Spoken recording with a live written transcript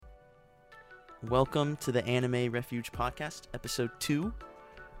Welcome to the Anime Refuge podcast, episode 2.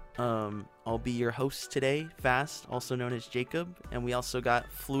 I'll be your host today, Fast, also known as Jacob, and we also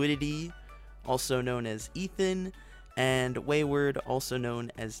got Fluidity, also known as Ethan, and Wayward, also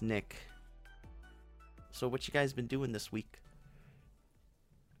known as Nick. So what you guys been doing this week?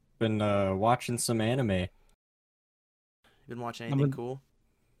 Been watching some anime. Been watching anything cool?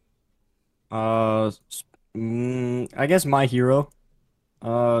 I guess My Hero.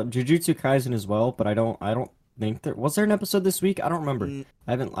 Jujutsu Kaisen as well, but I don't think there an episode this week? I don't remember.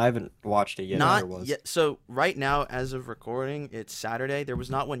 I haven't watched it yet. Not yet. So right now, as of recording, it's Saturday. There was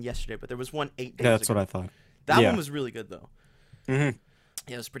not one yesterday, but there was one 8 days Yeah, that's ago. what I thought. That one was really good though. Mm-hmm.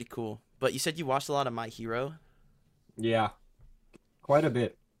 Yeah, it was pretty cool. But you said you watched a lot of My Hero. Yeah, quite a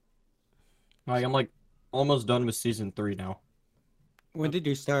bit. I'm almost done with season 3 now. When did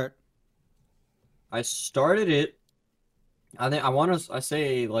you start? I started it. I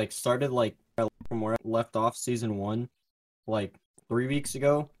say started from where I left off season 1 like 3 weeks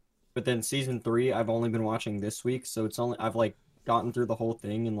ago, but then season 3 I've only been watching this week, so I've gotten through the whole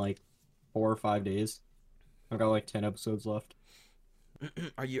thing in 4 or 5 days. I've got 10 episodes left.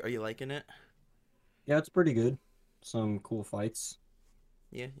 Are you liking it? Yeah, it's pretty good. Some cool fights.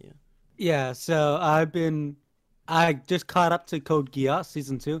 Yeah. Yeah, so I just caught up to Code Geass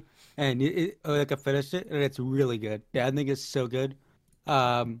season 2, and I finished it, and it's really good. Yeah, I think it's so good.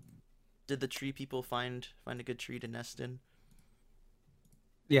 Did the tree people find a good tree to nest in?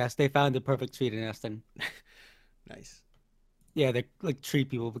 Yes, they found the perfect tree to nest in. Nice. Yeah, they're tree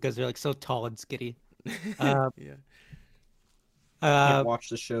people because they're so tall and skinny. Yeah. Can't watch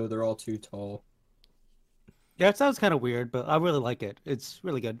the show, they're all too tall. Yeah, it sounds kind of weird, but I really like it. It's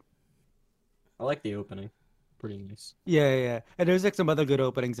really good. I like the opening. Pretty nice. Yeah. And there's some other good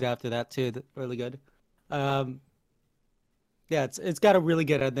openings after that too, that really good. Yeah, it's got a really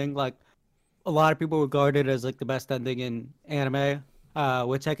good ending. A lot of people regard it as the best ending in anime,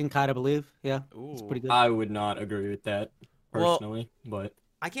 which I can kind of believe. Yeah, it's pretty good. I would not agree with that personally, but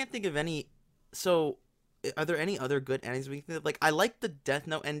I can't think of any. So, are there any other good endings we can think of? I like the Death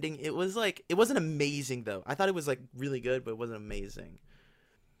Note ending. It was it wasn't amazing though. I thought it was really good, but it wasn't amazing.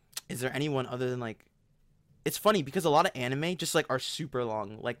 Is there anyone other than It's funny because a lot of anime just are super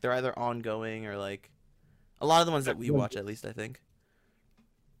long. They're either ongoing or a lot of the ones that we watch, at least I think.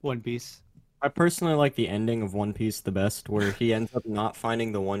 One Piece. I personally like the ending of One Piece the best, where he ends up not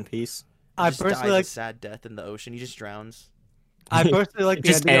finding the One Piece. He just personally dies a sad death in the ocean. He just drowns. I personally like it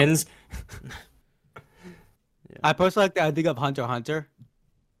just ends. Yeah. I personally like the ending of Hunter x Hunter.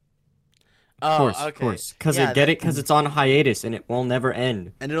 Of course, because because it's on hiatus and it will never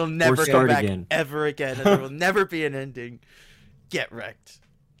end, and it'll never go back again. ever again, and there will never be an ending. Get wrecked.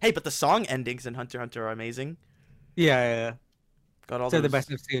 Hey, but the song endings in Hunter x Hunter are amazing. Yeah. Got all They're those... the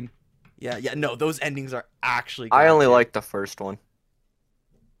best I've seen. Yeah. No, those endings are actually good. I only like the first one.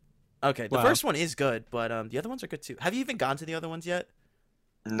 Okay, the first one is good, but the other ones are good too. Have you even gone to the other ones yet?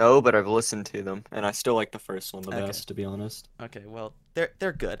 No, but I've listened to them, and I still like The first one the best, to be honest. Okay, well,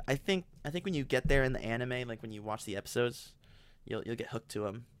 they're good. I think when you get there in the anime, when you watch the episodes, you'll get hooked to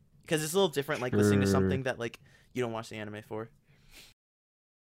them because it's a little different, listening to something that you don't watch the anime for.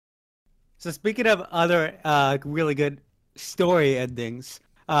 So speaking of other really good story endings,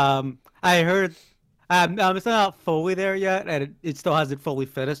 I heard it's not fully there yet, and it still hasn't fully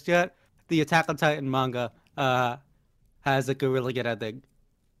finished yet. The Attack on Titan manga has a really good ending.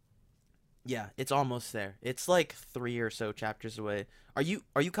 Yeah, it's almost there. It's 3 or so chapters away. Are you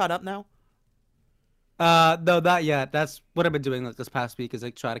caught up now? No, not yet. That's what I've been doing this past week is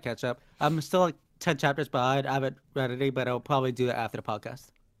try to catch up. I'm still 10 chapters behind. I haven't read any, but I'll probably do that after the podcast.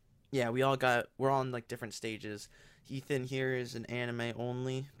 Yeah, we're on different stages. Ethan here is an anime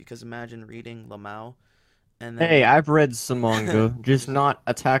only because imagine reading Lamau. And then... Hey, I've read some manga, just not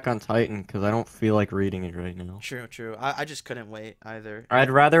Attack on Titan because I don't feel like reading it right now. True. I just couldn't wait either.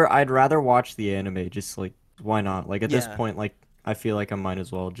 I'd rather watch the anime. Just why not? At this point, I feel like I might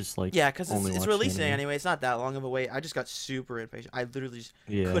as well just yeah, because only it's watch releasing anime. anyway. It's not that long of a wait. I just got super impatient. I literally just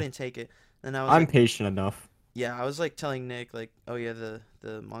couldn't take it. And I'm patient enough. Yeah, I was telling Nick oh yeah,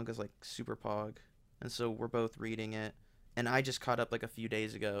 the manga's super pog, and so we're both reading it, and I just caught up a few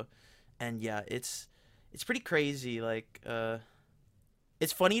days ago, and yeah, it's pretty crazy.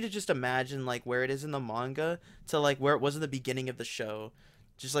 It's funny to just imagine where it is in the manga to where it was in the beginning of the show,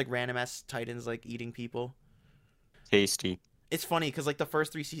 just random ass titans eating people. Tasty. It's funny because the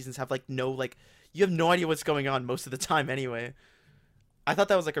first 3 seasons have no you have no idea what's going on most of the time anyway. I thought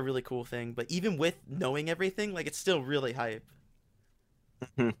that was a really cool thing, but even with knowing everything, it's still really hype.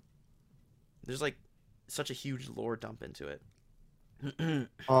 There's such a huge lore dump into it.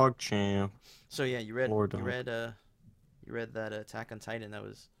 Hog champ. So yeah, Lord you dog. read that Attack on Titan.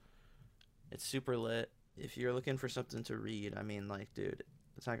 It's super lit. If you're looking for something to read, I mean, like, dude,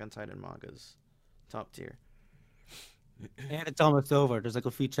 Attack on Titan manga's top tier. And it's almost over. There's like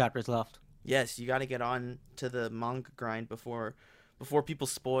a few chapters left. Yes, you got to get on to the manga grind before people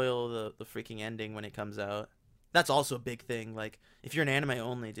spoil the freaking ending when it comes out. That's also a big thing. Like, if you're an anime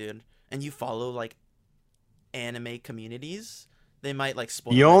only, dude, and you follow like anime communities, they might like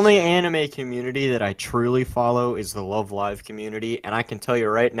spoil The that only shit. anime community that I truly follow is the Love Live community, and I can tell you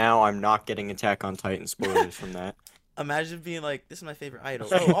right now, I'm not getting Attack on Titan spoilers from that. Imagine being like, "This is my favorite idol."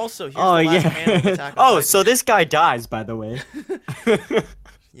 Oh, also, here's Oh the last panel of yeah. Attack on Oh, Titan. so this guy dies, by the way.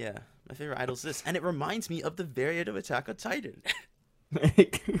 Yeah, my favorite idol's this, and it reminds me of the very end of Attack on Titan.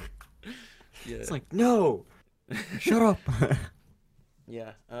 Yeah. It's like, no, shut up.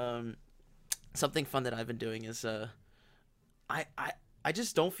 Yeah. Something fun that I've been doing is I I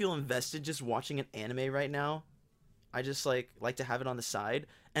just don't feel invested just watching an anime right now. I just like to have it on the side,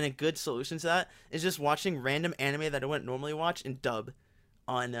 and a good solution to that is just watching random anime that I wouldn't normally watch in dub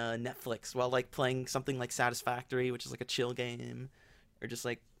on Netflix while like playing something like Satisfactory, which is like a chill game, or just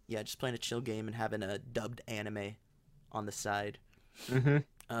like just playing a chill game and having a dubbed anime on the side. hmm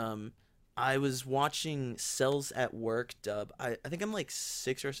I was watching Cells at Work dub. I think I'm like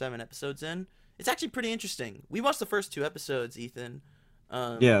 6 or 7 episodes in. It's actually pretty interesting. We watched the first 2 episodes, Ethan.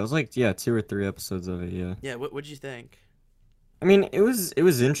 Yeah, it was like 2 or 3 episodes of it. Yeah. Yeah. What'd you think? I mean, it was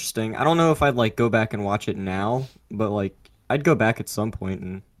interesting. I don't know if I'd like go back and watch it now, but like I'd go back at some point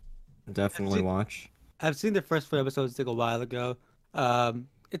and definitely seen- watch. I've seen the first 4 episodes like a while ago.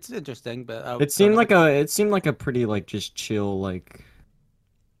 It's interesting, but It seemed like a pretty like just chill like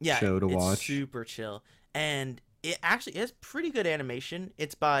Yeah, show to it's watch. super chill, and it actually has pretty good animation.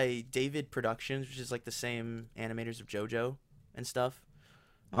 It's by David Productions, which is like the same animators of JoJo and stuff.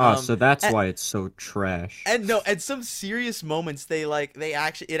 Oh, so that's and- why it's so trash. And no, and some serious moments it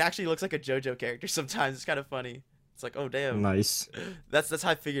actually looks like a JoJo character sometimes. It's kind of funny. It's like, oh damn. Nice. That's how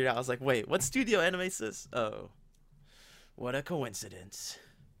I figured it out. I was like, wait, what studio animates this? Oh, what a coincidence.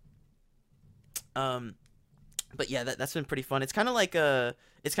 But yeah, that's been pretty fun. It's kind of like a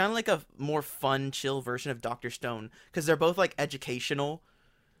more fun, chill version of Dr. Stone, because they're both like educational.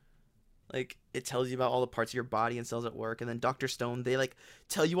 Like, it tells you about all the parts of your body and cells at work, and then Dr. Stone, they like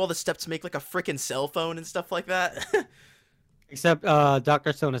tell you all the steps to make like a freaking cell phone and stuff like that. except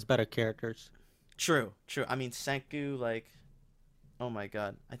Dr. Stone has better characters. True. I mean, Senku, like, oh my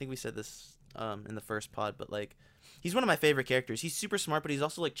god, I think we said this in the first pod, but like, he's one of my favorite characters. He's super smart, but he's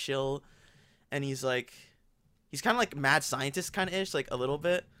also like chill, and he's kind of like mad scientist kind of ish, like a little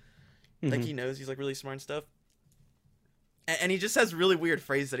bit. Like, Mhm. he knows he's like really smart and stuff. And he just has really weird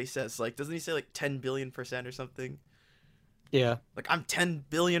phrase that he says. Like, doesn't he say like 10 billion% or something? Yeah. Like, I'm 10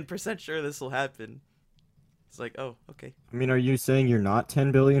 billion% sure this will happen. It's like, oh, okay. I mean, are you saying you're not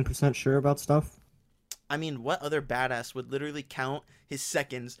 10 billion% sure about stuff? I mean, what other badass would literally count his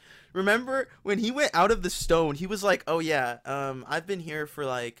seconds? Remember when he went out of the stone, he was like, oh yeah, I've been here for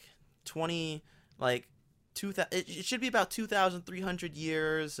like 20, like, 2000, it should be about 2,300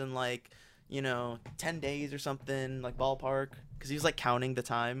 years and like, 10 days or something, like ballpark. Because he was like counting the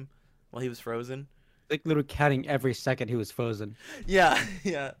time while he was frozen. Like literally counting every second he was frozen. Yeah,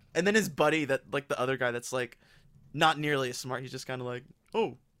 yeah. And then his buddy, that like the other guy that's like not nearly as smart, he's just kind of like,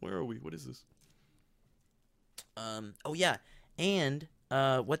 oh, where are we? What is this? Oh yeah. And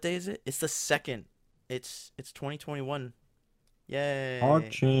what day is it? It's the 2nd. It's 2021. Yay. Hog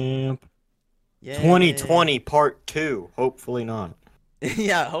champ. Yay. 2020 Part 2. Hopefully not.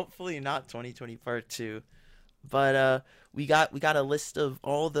 Yeah, hopefully not 2020 part 2. But we got a list of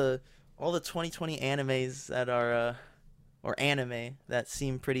all the 2020 animes that are or anime that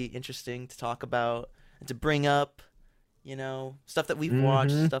seem pretty interesting to talk about and to bring up, stuff that we've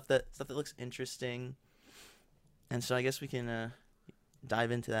watched, Mhm. stuff that looks interesting. And so I guess we can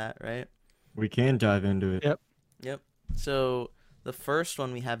dive into that, right? We can dive into it. Yep. Yep. So the first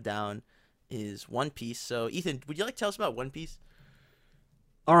one we have down is One Piece. So Ethan, would you like to tell us about One Piece?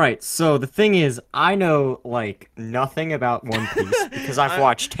 All right, so the thing is, I know like nothing about One Piece Because I've I'm-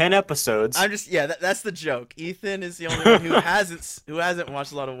 watched 10 episodes. I'm just that's the joke. Ethan is the only one who hasn't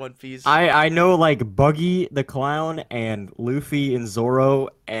watched a lot of One Piece. I know like Buggy the Clown and Luffy and Zoro,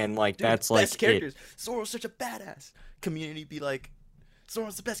 and like Dude, that's best like characters. Zoro's such a badass. Community be like,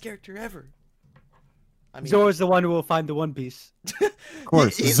 Zoro's the best character ever. I mean, Zoro's the one who will find the One Piece. Of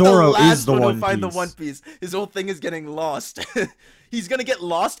course, he's Zoro the last is the one One to find Piece. the One Piece. His whole thing is getting lost. He's gonna get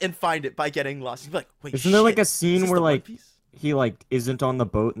lost and find it by getting lost. He's like, wait, Isn't there like shit, a is scene this where the One like Piece? he like isn't on the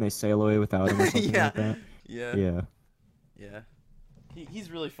boat and they sail away without him or something Yeah. like that? Yeah. Yeah. Yeah. he's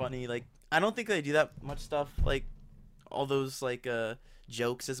really funny. Like I don't think they do that much stuff like all those like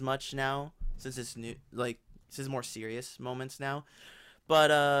jokes as much now since it's new like this is more serious moments now.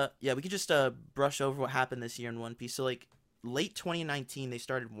 But yeah, we could just brush over what happened this year in One Piece. So like late 2019 they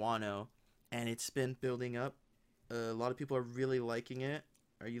started Wano and it's been building up. A lot of people are really liking it.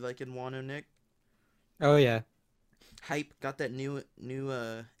 Are you liking Wano, Nick? Oh yeah. Hype got that new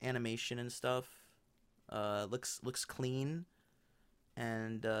animation and stuff. Looks clean,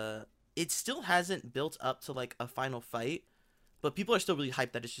 and it still hasn't built up to like a final fight, but people are still really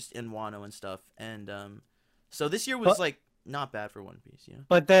hyped that it's just in Wano and stuff. And so this year was But- like not bad for One Piece, you know.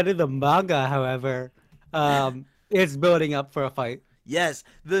 But then in the manga, however, it's building up for a fight. Yes,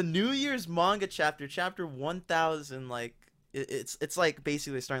 the New Year's manga chapter 1000, like it's like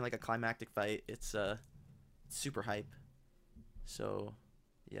basically starting like a climactic fight. It's super hype. So,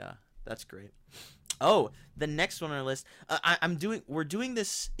 yeah, that's great. Oh, the next one on our list. We're doing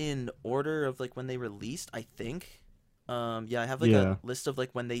this in order of like when they released, I think. Yeah, I have like Yeah. a list of like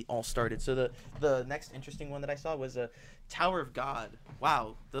when they all started. So the next interesting one that I saw was Tower of God.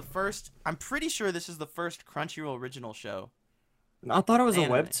 Wow, the first. I'm pretty sure this is the first Crunchyroll original show. I thought it was a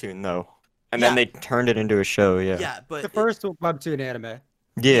Anime. webtoon though, and Yeah. then they turned it into a show. Yeah. Yeah, but The first webtoon anime.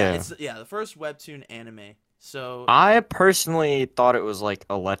 Yeah. it's the first webtoon anime. So I personally thought it was like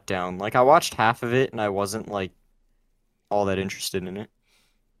a letdown. Like I watched half of it and I wasn't like all that interested in it.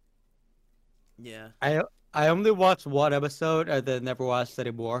 yeah. I only watched one episode and then never watched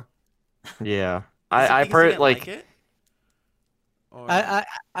anymore. Yeah. Is it I've because you heard didn't like it? Or...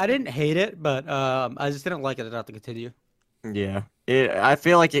 I didn't hate it, but I just didn't like it enough to continue. yeah. I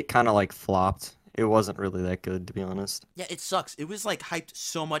feel like it kind of like flopped. It wasn't really that good to be honest. Yeah, it sucks. It was like hyped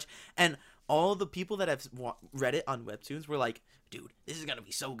so much, and all the people that have read it on webtoons were like, "Dude, this is gonna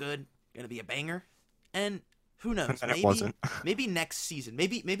be so good, gonna be a banger." And who knows? And it maybe wasn't. maybe next season,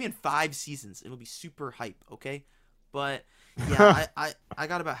 maybe in 5 seasons, it'll be super hype. Okay, but yeah, I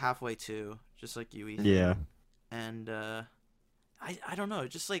got about halfway too, just like you, Ethan. Yeah. And I don't know,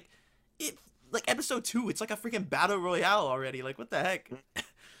 just like it, like episode 2, it's like a freaking battle royale already. Like what the heck?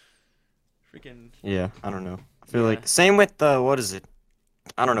 Freaking Yeah, I don't know. I feel Yeah. like same with what is it?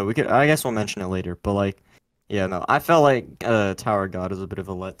 I don't know. I guess we'll mention it later, but like yeah, no. I felt like Tower of God is a bit of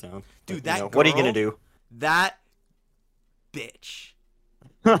a letdown. Dude, Like, that you know, what are you gonna girl- do? that bitch.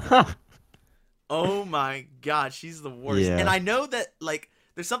 Oh my god, she's the worst. Yeah. And I know that like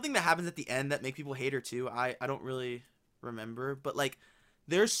there's something that happens at the end that make people hate her too. I don't really remember, but like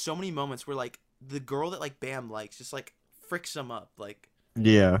there's so many moments where like the girl that like Bam likes just like fricks him up. Like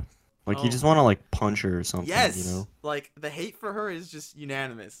Yeah. Like Oh. you just want to like punch her or something, yes, you know? like the hate for her is just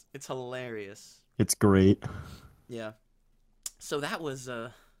unanimous. It's hilarious. It's great. Yeah. So that was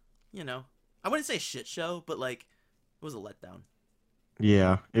you know, I wouldn't say a shit show, but like it was a letdown.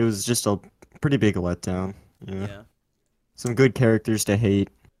 Yeah, it was just a pretty big letdown. Yeah. Yeah. Some good characters to hate,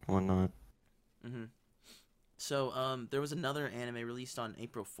 whatnot. Mm-hmm. So, there was another anime released on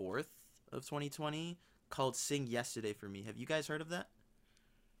April 4th of 2020 called Sing Yesterday for Me. Have you guys heard of that?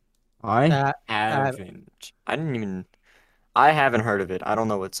 I Uh, haven't. I haven't heard of it. I don't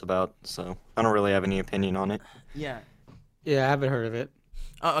know what it's about, so I don't really have any opinion on it. Yeah. Yeah, I haven't heard of it.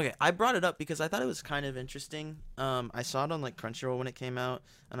 Oh, okay. I brought it up because I thought it was kind of interesting. I saw it on like Crunchyroll when it came out,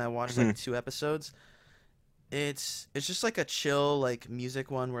 and I watched like 2 episodes. It's just like a chill like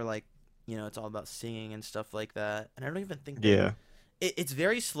music one where like you know it's all about singing and stuff like that. And I don't even think that Yeah. it's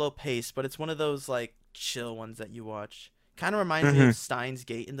very slow paced, but it's one of those like chill ones that you watch. Kind of reminds me of Steins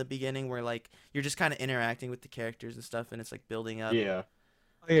Gate in the beginning, where like you're just kind of interacting with the characters and stuff, and it's like building up. Yeah.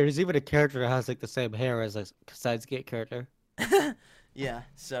 Oh, yeah, there's even a character that has like the same hair as a Sides Gate character. Yeah.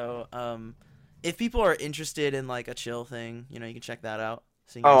 So if people are interested in like a chill thing, you know, you can check that out.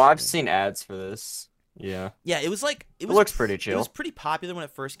 Sing Oh, I've Yesterday. seen ads for this. Yeah. Yeah, it was like it It was looks pretty It was chill. pretty popular when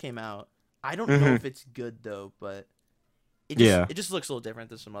it first came out. I don't know Mhm. if it's good though, but Yeah. it just looks a little different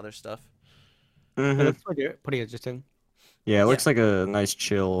than some other stuff. It hmm looks pretty interesting. Yeah, it looks like a nice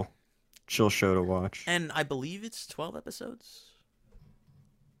chill show to watch. And I believe it's 12 episodes.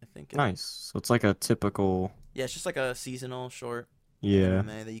 I think. Nice. So it's like a typical. Yeah, it's just like a seasonal short Yeah.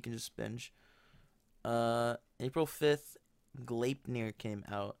 anime that you can just binge. April 5th, Gleipnir came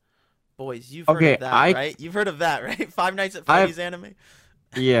out. Boys, you've heard Okay, of that, I- right? You've heard of that, right? Five Nights at I've- Freddy's anime.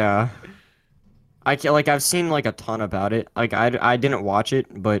 Yeah. I've seen like a ton about it. Like I didn't watch it,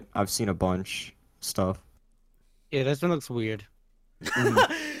 but I've seen a bunch stuff. Yeah, this one looks weird.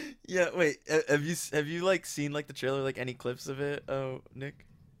 Yeah, wait. Have you like seen like the trailer, like any clips of it? Oh, Nick.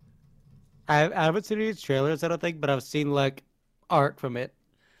 I haven't seen any trailers, I don't think, but I've seen like art from it.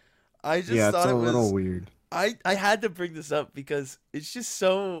 I just Yeah, it's thought a it was little weird. I had to bring this up because it's just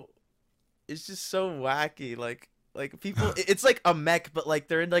so wacky. Like people, it's like a mech, but like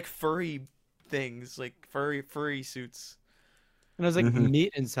they're in like furry things, like furry suits. And there's like Mhm.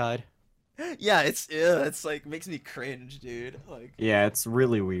 meat inside. Yeah, it's like makes me cringe, dude. Like, Yeah, it's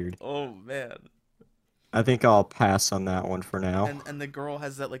really weird. oh man. I think I'll pass on that one for now. And the girl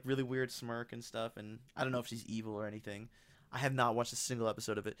has that like really weird smirk and stuff, and I don't know if she's evil or anything. I have not watched a single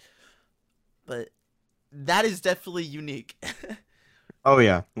episode of it, but that is definitely unique. Oh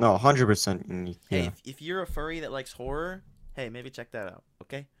yeah, no, 100% unique. Hey, Yeah, if you're a furry that likes horror, hey, maybe check that out.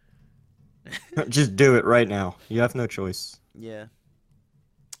 Okay. just do it right now. You have no choice. Yeah.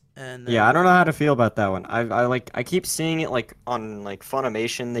 And Yeah, I don't know how to feel about that one. I keep seeing it like on like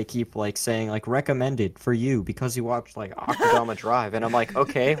Funimation. They keep like saying like recommended for you because you watched like Akudama Drive, and I'm like,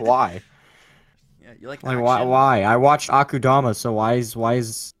 okay, why? Yeah, you like Like action? why? I watched Akudama, so why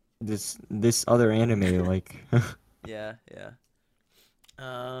is this other anime like? Yeah, yeah.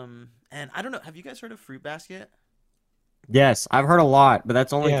 And I don't know. Have you guys heard of Fruit Basket? Yes, I've heard a lot, but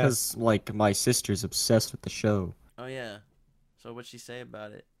that's only Yeah. because like my sister's obsessed with the show. Oh yeah. So what'd she say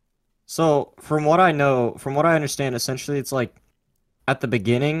about it? So from what I know, from what I understand, essentially it's like at the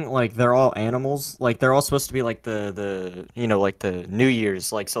beginning, like they're all animals, like they're all supposed to be like the like the New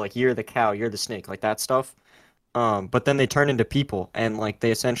Year's, like so like you're the cow, you're the snake, like that stuff. But then they turn into people, and like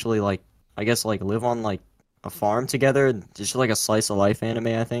they essentially like I guess like live on like a farm together, just like a slice of life anime,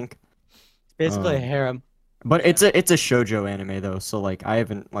 I think. It's basically a Um, harem. But Yeah. it's a shoujo anime though, so like I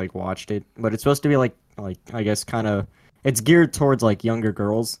haven't like watched it, but it's supposed to be like I guess kind of it's geared towards like younger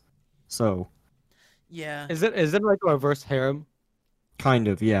girls, so Yeah. Is it like a reverse harem? kind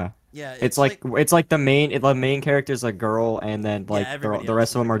of yeah. Yeah, It's like it's like the main character's a girl, and then Yeah, like everybody the else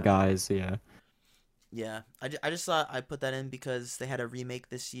rest is of them a are guy. guys. Yeah, yeah. I just thought I'd put that in because they had a remake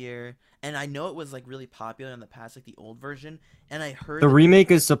this year, and I know it was like really popular in the past, like the old version, and I heard the that remake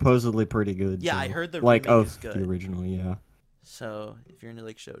is supposedly pretty good. Yeah, I too. heard the like remake of is the good. original. Yeah, So if you're into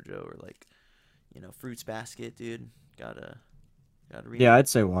like shoujo or like, Fruits Basket, dude, gotta read yeah, it. I'd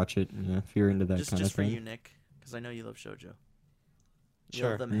say watch it. Yeah, if you're into that Just kind of for thing. you, Nick, because I know you love shoujo. You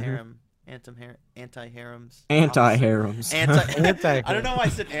Sure. love them Mhm. anti-harems. Anti-harems. Anti. I don't know why I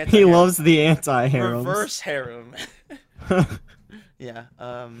said anti. He loves the anti-harems. reverse harem. Yeah.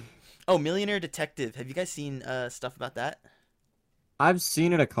 Oh, Millionaire Detective. Have you guys seen stuff about that? I've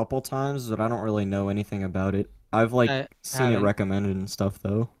seen it a couple times, but I don't really know anything about it. I've like I seen it haven't. recommended and stuff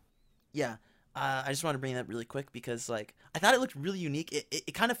though. Yeah. I just want to bring that really quick because like I thought it looked really unique.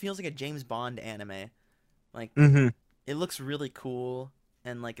 It kind of feels like a James Bond anime. Like Mm-hmm. it looks really cool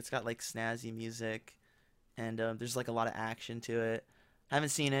and like it's got like snazzy music and there's like a lot of action to it. Haven't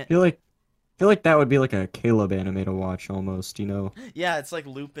seen it. Feel like that would be like a Caleb anime to watch almost, you know? Yeah, it's like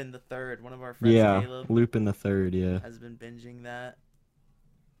Lupin the Third. One of our friends, Yeah, Caleb, Lupin the Third, yeah. has been binging that.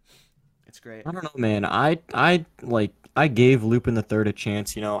 It's great. I don't know, man. I gave Lupin the Third a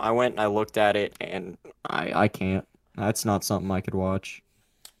chance, you know. I went and I looked at it and I can't. That's not something I could watch.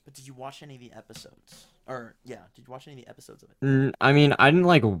 But did you watch any of the episodes? Or yeah, did you watch any of the episodes of it? I mean, I didn't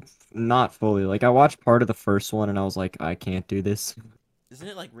like not fully. Like I watched part of the first one and I was like, I can't do this. Isn't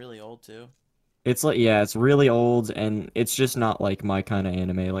it like really old too? It's like yeah, it's really old and it's just not like my kind of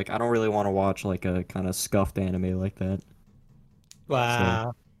anime. Like I don't really want to watch like a kind of scuffed anime like that.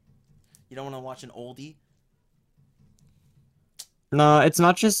 Wow. You don't want to watch an oldie? No, it's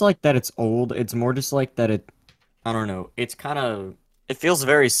not just like that it's old. It's more just like that I don't know. It's kind of it feels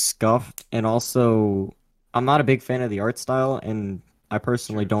very scuffed and also I'm not a big fan of the art style and I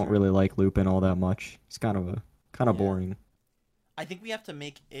personally True, don't true. really like Lupin all that much. It's kind of Yeah. boring. I think we have to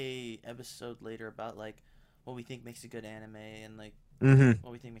make a episode later about like what we think makes a good anime and like Mm-hmm.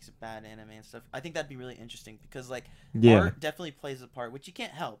 what we think makes a bad anime and stuff. I think that'd be really interesting because like Yeah. art definitely plays a part, which you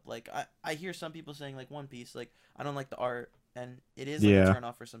can't help. Like I hear some people saying like One Piece, like I don't like the art, and it is like Yeah. a turn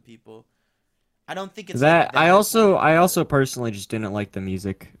off for some people. I don't think it's That like I that also important, but personally just didn't like the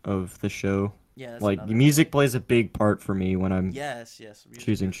music of the show. yeah, that's Like another music thing. plays a big part for me when I'm Yes, music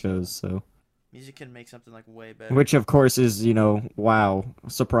choosing is, shows, so music can make something like way better. which of course is, you know, wow,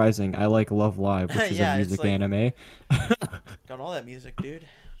 surprising. I like Love Live, which is Yeah, a it's music like- anime. Got all that music, dude.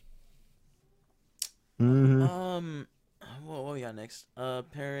 Mm-hmm. What we got next?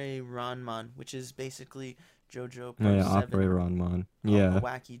 Pere Ranman, which is basically JoJo Oh, Part yeah, 7. Operator Ranman. A Yeah.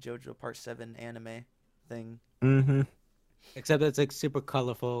 wacky JoJo Part 7 anime thing. Mm-hmm. Except it's like super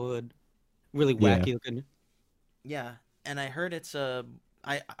colorful and really Yeah. wacky looking. Yeah, and I heard it's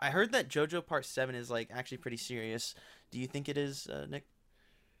I heard that JoJo Part 7 is like actually pretty serious. Do you think it is, Nick?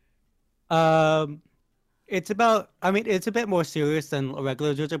 It's about. I mean, it's a bit more serious than a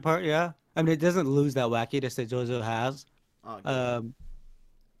regular JoJo part, yeah. I mean, it doesn't lose that wackiness that JoJo has. Oh, good. Um,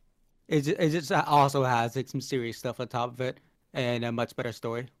 it just also has like some serious stuff on top of it and a much better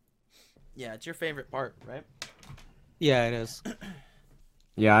story. Yeah, it's your favorite part, right? Yeah, it is.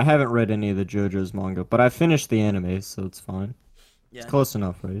 Yeah, I haven't read any of the JoJo's manga, but I finished the anime, so it's fine. It's Yeah. close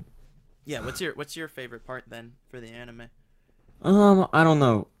enough, right? Yeah. What's your favorite part then for the anime? I don't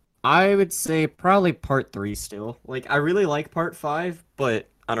know. I would say probably part 3 still. Like I really like part 5, but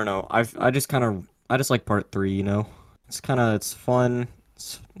I don't know. I just like part 3, you know. It's fun.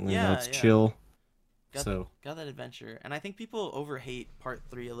 It's Yeah. chill. Got So, got that adventure, and I think people overhate part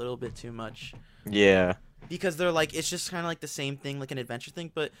 3 a little bit too much yeah. because they're like it's just kind of like the same thing, like an adventure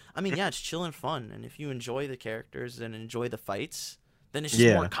thing. But I mean, yeah, it's chill and fun, and if you enjoy the characters and enjoy the fights, then it's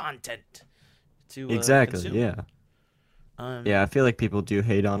just more Yeah. content to Exactly. consume. Yeah. Yeah, I feel like people do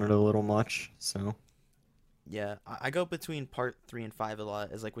hate on it a little much, so. Yeah, I go between part 3 and 5 a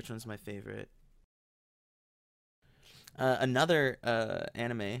lot as like which one's my favorite. Another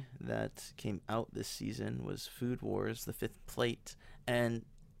anime that came out this season was Food Wars: The Fifth Plate, and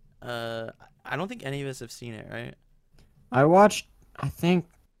I don't think any of us have seen it, right? I watched I think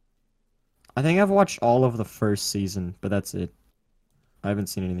I've watched all of the first season, but that's it. I haven't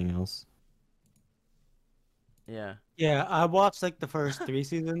seen anything else. Yeah. Yeah, I watched like the first 3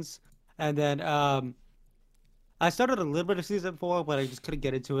 seasons, and then I started a little bit of season 4, but I just couldn't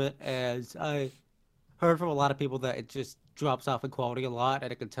get into it as I heard from a lot of people that it just drops off in quality a lot,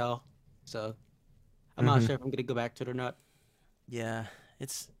 and I can tell. So I'm not Mhm. sure if I'm gonna go back to it or not. Yeah,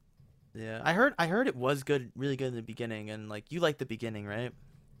 it's yeah. I heard it was good, really good in the beginning, and like you like the beginning, right?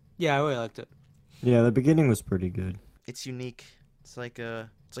 Yeah, I really liked it. Yeah, the beginning was pretty good. It's unique. It's like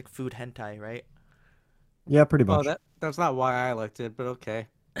food hentai, right? Yeah, pretty Well, much. that's not why I liked it, but okay.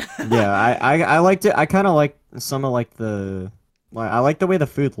 Yeah, I liked it. I kind of like some of I like the way the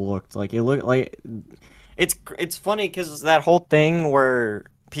food looked. Like it looked like it's funny because that whole thing where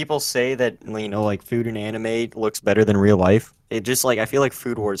people say that like food in anime looks better than real life. It just like I feel like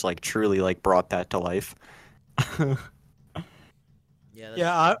Food Wars like truly like brought that to life. Yeah, that's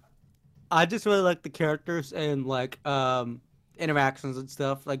Yeah, true. I just really like the characters and like interactions and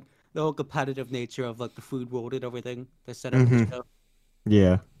stuff, like the whole competitive nature of like the food world and everything they set up in the Hmm. show.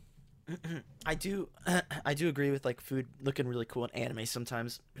 Yeah. I do I do agree with like food looking really cool in anime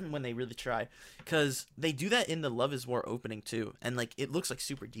sometimes when they really try, cuz they do that in the Love is War opening too, and like it looks like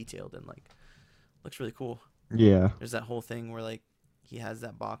super detailed and like looks really cool. Yeah. There's that whole thing where like he has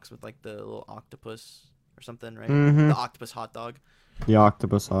that box with like the little octopus or something, right? Hmm. The octopus hot dog, The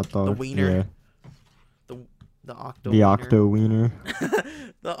octopus hot the dog. wiener, Yeah. the the octo The wiener. octo wiener.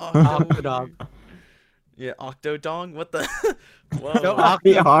 The octo Octodog. wiener. Yeah, octo dong. What the? No, Whoa.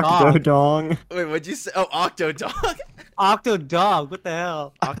 The octo Octodog. dong. Wait, what'd you say? Oh, octo dog. Octodog. What the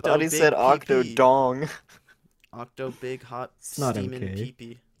hell? I Octo thought he said big octo PP. dong. Octo big hot It's not steaming MK.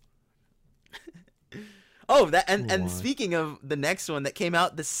 PP. Oh, that and What? speaking of the next one that came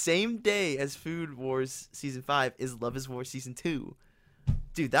out the same day as Food Wars season 5 is Love is War season 2.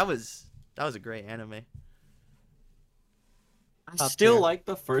 Dude, that was a great anime. I Top still tier. like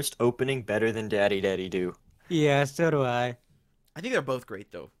the first opening better than Daddy Daddy Do. Yeah, so do I. I think they're both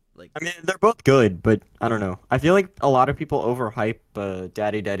great though. Like, I mean, they're both good, but I don't know. I feel like a lot of people overhype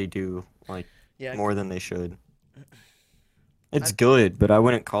Daddy Daddy Do like yeah, more than they should. It's I, good, but I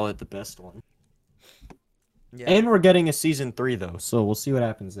wouldn't call it the best one. yeah. And we're getting a season 3 though, so we'll see what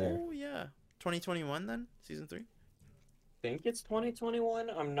happens there. Oh yeah, 2021 then season 3. Think it's 2021?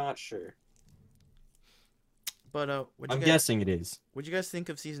 I'm not sure. But I'm guessing it is. what'd you guys think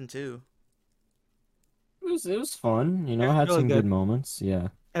of season 2? It was fun, you know, It's had really some good good, moments, yeah.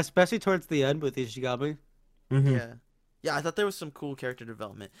 especially towards the end with Ishigami. Mm-hmm. Yeah. Yeah, I thought there was some cool character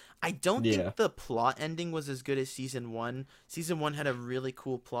development. I don't Yeah. think the plot ending was as good as season 1. Season 1 had a really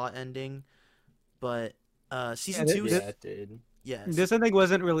cool plot ending, but season Yeah, 2 Yeah, it did. yeah, this ending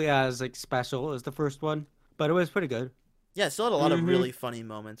wasn't really as like special as the first one, but it was pretty good. yeah, it still had a lot of Mhm. really funny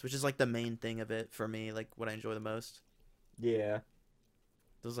moments, which is like the main thing of it for me, like what I enjoy the most. Yeah.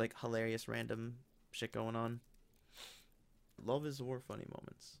 Those like hilarious random shit going on. Love is War funny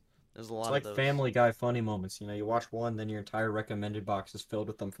moments. There's a lot It's of like those. Family Guy funny moments, you know, you watch one, then your entire recommended box is filled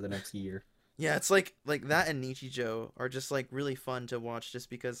with them for the next year. Yeah, it's like that and Nichijou are just like really fun to watch just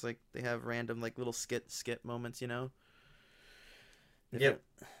because like they have random like little skit moments, you know? Yep.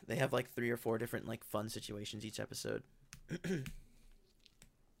 They have like 3 or 4 different like fun situations each episode.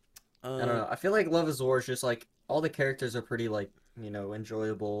 I don't know. I feel like Love is War is just like all the characters are pretty like, you know,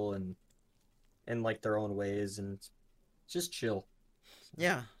 enjoyable and in like their own ways and it's just chill.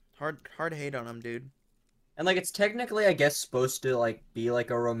 Yeah, hard to hate on them, dude. And like it's technically, I guess, supposed to like be like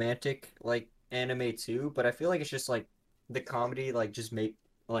a romantic like anime too, but I feel like it's just like the comedy like just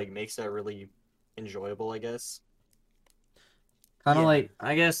makes that really enjoyable, I guess. Kind of Yeah. like,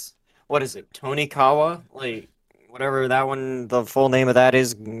 I guess, what is it? Tonikawa? Like whatever that one, the full name of that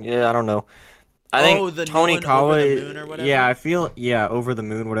is. Yeah, I don't know. I Oh, think the new one, Over the Tonikawa, Moon or yeah, whatever? I feel, yeah, Over the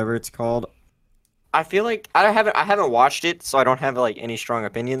Moon, whatever it's called. I feel like I haven't watched it, so I don't have like any strong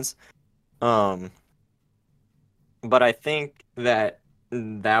opinions. Um, but I think that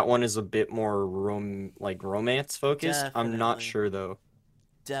one is a bit more romance focused. I'm not Definitely. sure though.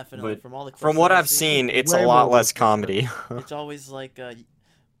 Definitely. But From all the from clips what that I've I've seen, seen, it's a Way lot more less romance. comedy. it's always like, you're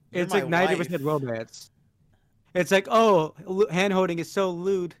It's my like 90% wife. romance. It's like, oh, hand holding is so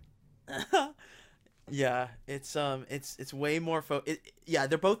lewd. Yeah, it's way more yeah,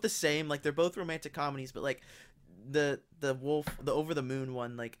 they're both the same, like they're both romantic comedies, but like the Over the Moon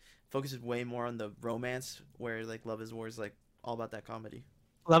one like focuses way more on the romance, where like Love is War is like all about that comedy.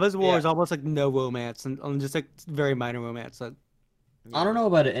 Love is War Yeah. is almost like no romance and just like very minor romance. Like, I Yeah. don't know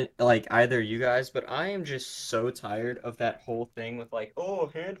about it, like either you guys, but I am just so tired of that whole thing with like, oh,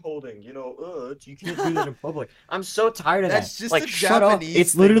 hand holding, you can't do that in public. I'm so tired of that. That's just Like, a shut up. Japanese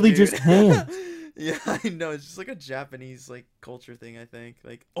It's thing, literally dude. just hands. Yeah, I know. It's just like a Japanese like culture thing, I think.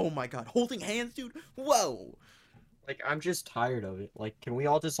 Like, oh my god, holding hands, dude. Whoa. Like, I'm just tired of it. Like, can we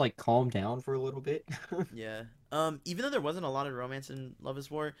all just like calm down for a little bit? Yeah. Even though there wasn't a lot of romance in Love is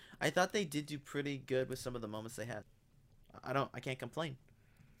War, I thought they did do pretty good with some of the moments they had. I can't complain.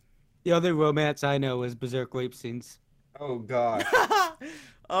 the other romance I know is Berserk rape scenes. Oh gosh,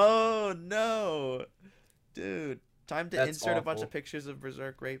 Oh no. Dude, time to that's insert a bunch awful. of pictures of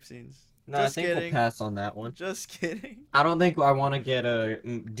Berserk rape scenes. No, I Just think kidding. we'll pass on that one. Just kidding. I don't think I want to get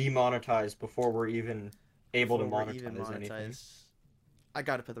demonetized before we're even able to Before we're even monetize anything. monetized. I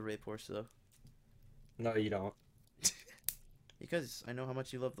gotta put the rape horse though. No, you don't. Because I know how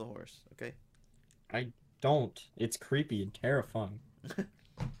much you love the horse, okay? I don't. It's creepy and terrifying.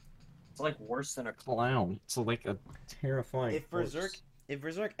 It's like worse than a clown. It's like a terrifying If horse.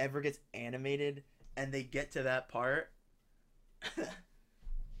 Berserk ever gets animated and they get to that part,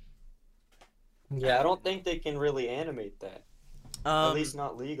 Yeah, I don't think they can really animate that. At least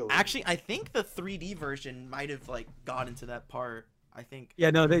not legally. actually I think the 3D version might have like got into that part. I think Yeah,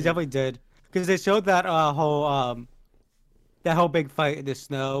 no, they definitely did because they showed that whole big fight in the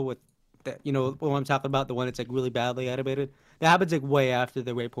snow with that. You know what I'm talking about? The one that's like really badly animated. That happens like way after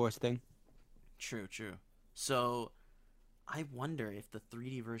the rape horse thing. True. So I wonder if the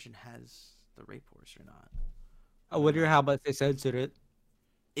 3D version has the rape horse or not. I wonder how much they censored it.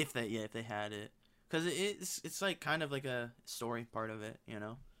 If they had it, because it's like kind of like a story part of it, you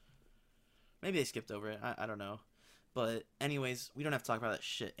know. Maybe they skipped over it. I don't know, but anyways, we don't have to talk about that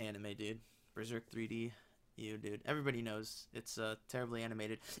shit anime, dude. Berserk 3D, dude. Everybody knows it's terribly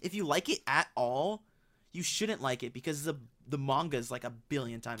animated. If you like it at all, you shouldn't like it because the manga is like a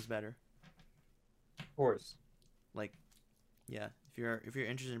billion times better. Of course. Like, yeah, if you're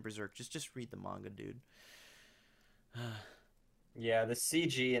interested in Berserk, just read the manga, dude. Yeah, the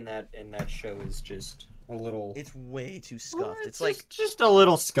CG in that show is just a little. It's way too scuffed. Well, It's like just a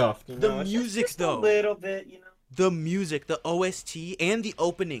little scuffed. You the know? It's music, just though. a little bit, you know. the music, the OST, and the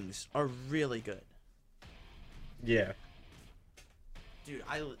openings are really good. Yeah. Dude,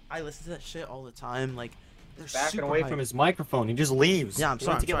 I listen to that shit all the time. Like, they're Backing super away hype. from his microphone, he just leaves. Yeah, I'm He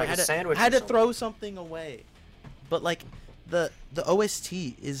sorry. went to get like I a sandwich. had or to something. throw something away. But like the OST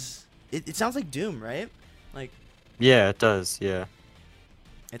is it sounds like Doom, right? Like, Yeah, it does. Yeah.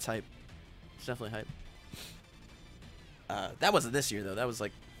 it's hype. It's definitely hype. That wasn't this year though. That was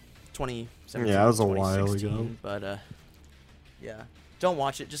like 2017. Yeah, that was a while 2016, ago. But yeah. Don't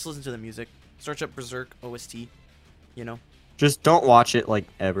watch it. Just listen to the music. Search up Berserk OST. You know. Just don't watch it like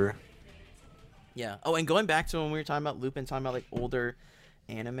ever. Yeah. Oh, and going back to when we were talking about Lupin, talking about like older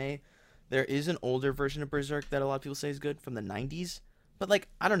anime, there is an older version of Berserk that a lot of people say is good from the 90s. But like,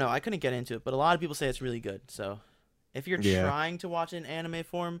 I don't know, I couldn't get into it, but a lot of people say it's really good. So, if you're Yeah. trying to watch it in anime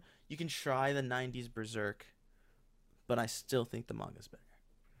form, you can try the 90s Berserk. But I still think the manga's better.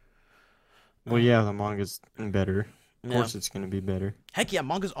 Well, yeah, the manga's better. Of Yeah. course, it's gonna be better. Heck yeah,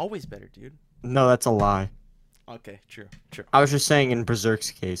 manga's always better, dude. No, that's a lie. Okay, true. I was just saying in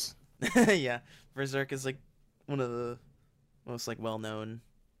Berserk's case. Yeah, Berserk is like one of the most like well-known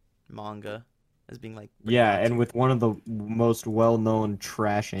manga as being like pretty Yeah, hot, and too. with one of the most well-known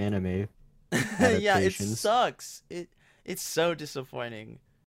trash anime. Yeah, it adaptations. sucks. It's so disappointing.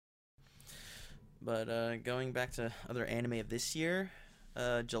 But going back to other anime of this year,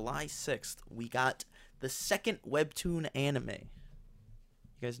 July 6th, we got the second webtoon anime.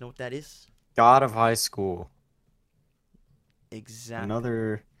 You guys know what that is? God of High School. Exactly.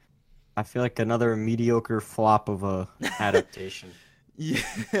 Another. I feel like another mediocre flop of a adaptation. Yeah.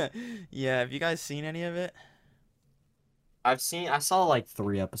 Yeah. Have you guys seen any of it? I saw like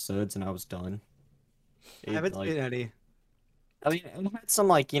 3 episodes and I was done. I It haven't like seen any. I mean, it had some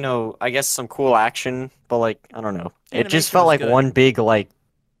like, I guess some cool action, but like, I don't know. It just Animation felt was like good. one big like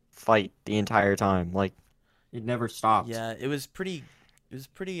fight the entire time. Like it never stopped. Yeah, it was pretty. It was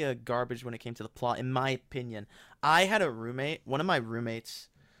pretty garbage when it came to the plot, in my opinion. I had a roommate. One of my roommates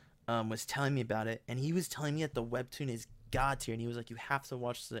was telling me about it, and he was telling me that the webtoon is god tier, and he was like, "You have to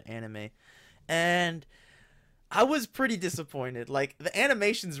watch the anime," and I was pretty disappointed. Like the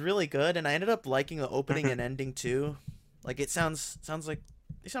animation's really good, and I ended up liking the opening and ending too. Like it sounds like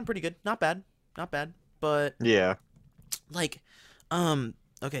they sound pretty good. Not bad, not bad. But Yeah. like,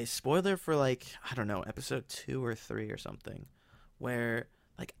 okay, spoiler for like I don't know, episode 2 or 3 or something, where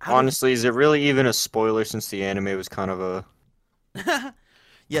like out of Honestly, is it really even a spoiler since the anime was kind of a yes,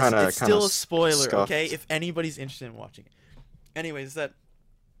 it's kind of still a spoiler. Okay, scuffed? if anybody's interested in watching it. Anyways, that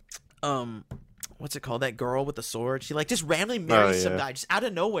um, what's it called? That girl with the sword. She like just randomly Oh marries some yeah. guy just out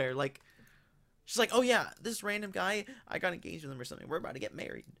of nowhere. Like she's like, oh yeah, this random guy, I got engaged with him or something. We're about to get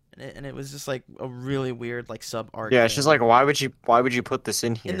married, and it was just like a really weird like sub arc Yeah, she's thing. like, why would you put this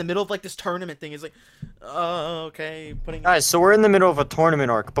in In the here? middle of like this tournament thing is like, oh okay, putting Guys, so we're in the middle of a tournament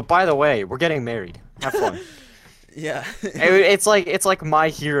arc, but by the way, we're getting married. Have fun. yeah. It's like My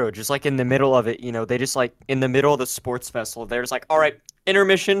Hero, just like in the middle of it, they just like in the middle of the sports festival, they're just like, all right,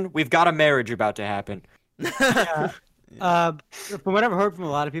 intermission, we've got a marriage about to happen. Yeah. From what I've heard from a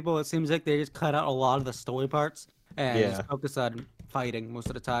lot of people, it seems like they just cut out a lot of the story parts and Yeah. just focus on fighting most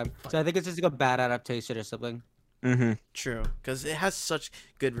of the time. So I think it's just like a bad adaptation or something. Mm-hmm. True, because it has such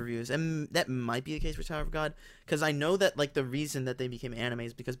good reviews, and that might be the case for Tower of God. Because I know that like the reason that they became anime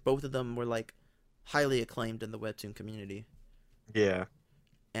is because both of them were like highly acclaimed in the webtoon community, Yeah.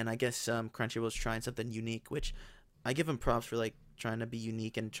 and I guess Crunchyroll's trying something unique, which I give them props for like trying to be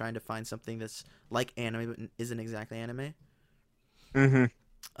unique and trying to find something that's like anime but isn't exactly anime.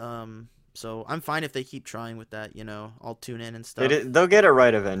 Mm-hmm. So I'm fine if they keep trying with that. I'll tune in and stuff. They'll get it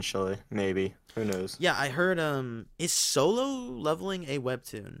right eventually, maybe. Who knows? Yeah, I heard. Is Solo Leveling a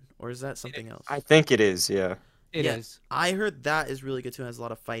webtoon or is that something else? I think it is, yeah. It Yeah. is. I heard that is really good too. It has a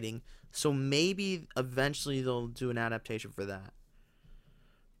lot of fighting, so maybe eventually they'll do an adaptation for that.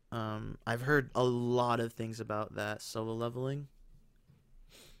 I've heard a lot of things about that Solo Leveling.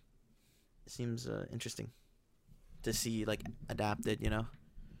 It seems interesting to see like adapted.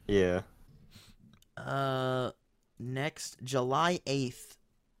 Yeah. Next July 8th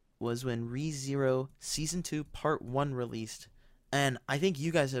was when ReZero Season 2 Part 1 released. And I think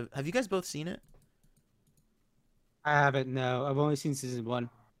you guys have you guys both seen it? I haven't. No, I've only seen season 1.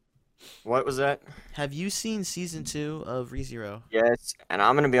 What was that? Have you seen Season 2 of ReZero? Yes, and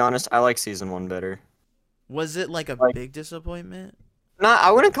I'm gonna be honest, I like season 1 better. Was it like a Like- big disappointment?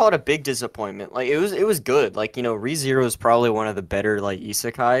 I wouldn't call it a big disappointment. Like it was good. Like, ReZero is probably one of the better like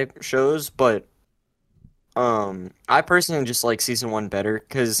isekai shows, but I personally just like season 1 better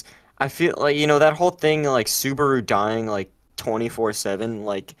cuz I feel like that whole thing like Subaru dying like 24/7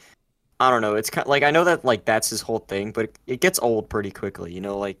 like I don't know. It's kind like I know that like that's his whole thing, but it gets old pretty quickly,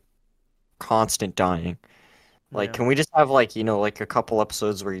 like constant dying. Like Yeah. can we just have like, like a couple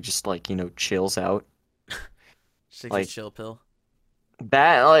episodes where he just like, chills out? Just takes like- a chill pill.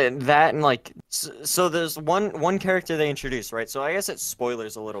 That and like so there's one character they introduced, right? So I guess it's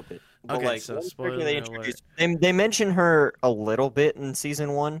spoilers a little bit. But Okay, like so one character spoiler they alert. introduced, they mention her a little bit in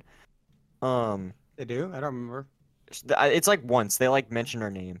season 1. They do? I don't remember. It's like once they like mention her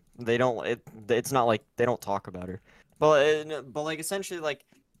name. They don't it's not like they don't talk about her. But like essentially like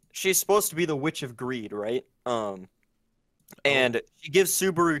she's supposed to be the witch of greed, right? And she gives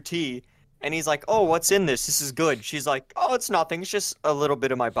Subaru tea. And he's like, "Oh, what's in this? This is good." She's like, "Oh, it's nothing. It's just a little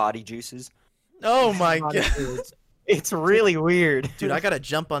bit of my body juices." Oh my Body god. fluids. It's really weird. Dude, I gotta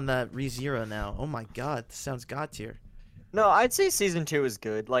jump on that ReZero now. Oh my god, this sounds god tier. No, I'd say season 2 is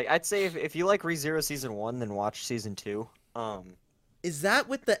good. Like, I'd say if you like ReZero season 1, then watch season 2. Is that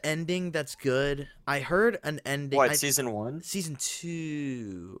with the ending that's good? I heard an ending. What, season 1? Season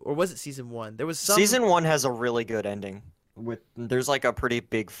 2, or was it season 1? There was some. Season 1 has a really good ending. There's like a pretty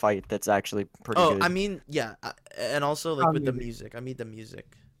big fight that's actually pretty Oh, good. I mean, yeah, and also like with the Music. music. I mean the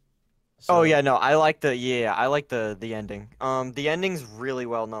music. Oh So- yeah, no, I like the ending. The ending's really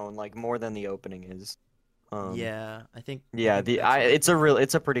well known, like more than the opening is. Yeah, I think. Yeah, I think that's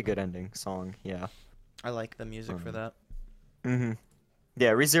it's a pretty good ending song. Yeah. I like the music for that. Mhm.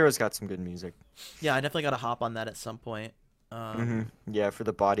 Yeah, ReZero's got some good music. Yeah, I definitely gotta hop on that at some point. Yeah, for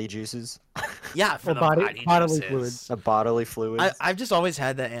the body juices, Yeah, for Or the bodily juices. fluids. the bodily fluids. I've just always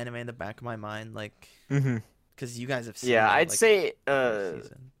had that anime in the back of my mind, like, Mm-hmm. because you guys have seen Yeah, it, I'd like, say first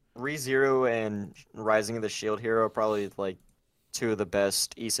season. ReZero and Rising of the Shield Hero are probably like two of the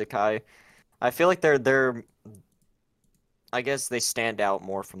best isekai. I feel like they're I guess they stand out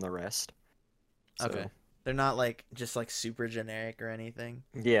more from the rest. So, Okay. They're not like just like super generic or anything.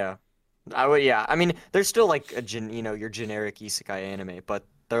 yeah. Yeah. I mean, they're still like your generic isekai anime, but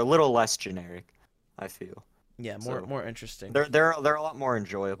they're a little less generic, I feel. Yeah, So, more interesting. they're a lot more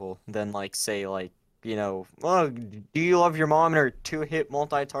enjoyable than like say like, oh, do you love your mom and her two-hit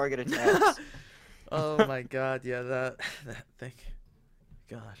multi-target attacks? Oh my god, yeah, that thing.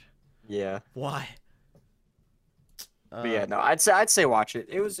 God. Yeah. Why? But yeah, no, I'd say watch it.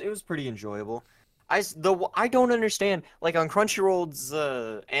 It was pretty enjoyable. I don't understand like on Crunchyroll's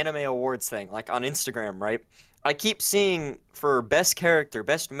anime awards thing, like on Instagram, right? I keep seeing for best character,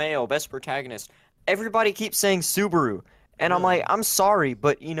 best male, best protagonist, everybody keeps saying Subaru. And I'm Really? like, I'm sorry,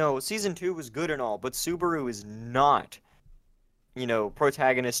 but season 2 was good and all, but Subaru is not,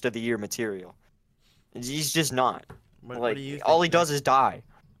 protagonist of the year material. He's just not. What do you think, all he Nick? does is die.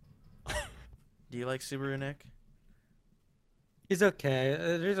 Do you like Subaru, Nick? He's okay.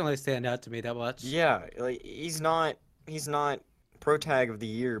 It doesn't really stand out to me that much. Yeah, like he's not pro tag of the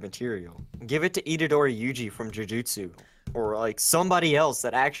year material. Give it to Itadori Yuji from Jujutsu or like somebody else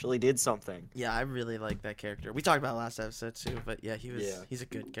that actually did something. Yeah, I really like that character. We talked about it last episode too, but yeah, Yeah. he's a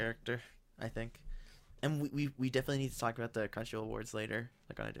good character, I think. And we definitely need to talk about the Crunchyroll Awards later,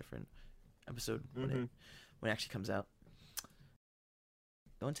 like on a different episode when it actually comes out.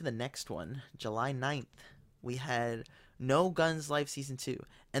 Going to the next one, July 9th, we had No Guns Life Season 2.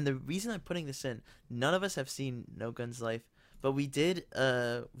 And the reason I'm putting this in, none of us have seen No Guns Life, but we did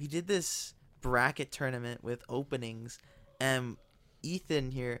this bracket tournament with openings, and Ethan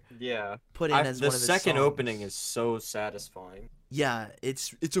here Yeah. put in as The one of his second songs. opening is so satisfying. Yeah,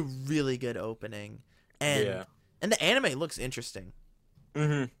 it's a really good opening. And Yeah. and the anime looks interesting.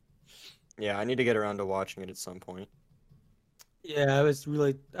 Yeah, I need to get around to watching it at some point. Yeah, I was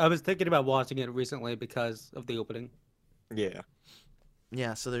thinking about watching it recently because of the opening. Yeah.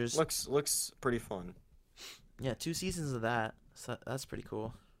 Yeah, so there's Looks pretty fun. 2 seasons of that. So that's pretty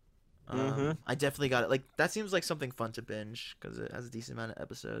cool. Mhm. I definitely got it. Like that seems like something fun to binge because it has a decent amount of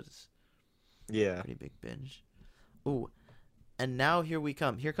episodes. Yeah. Pretty big binge. Ooh, and now here we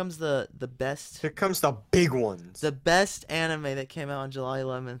come. Here comes the best Here comes the big ones. the best anime that came out on July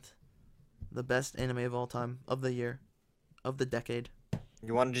 11th. The best anime of all time, of the year, of the decade.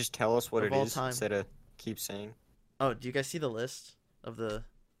 You want to just tell us what Of it all is time. instead of keep saying? Oh, do you guys see the list of the?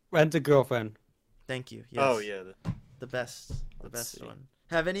 Rent a Girlfriend. Thank you. Yes. Oh yeah. The best. The Let's best see. one.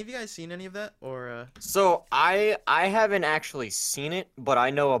 Have any of you guys seen any of that or? So I haven't actually seen it, but I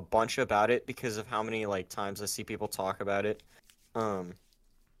know a bunch about it because of how many like times I see people talk about it. I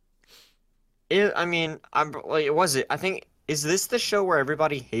mean, I'm like, was it? I think is this the show where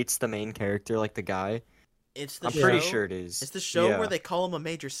everybody hates the main character, like the guy? It's the I'm show. pretty sure it is. It's the show Yeah. where they call him a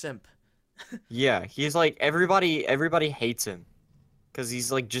major simp. Yeah, he's like everybody hates him because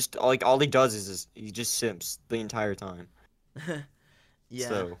he's like just like all he does is he just simps the entire time. Yeah.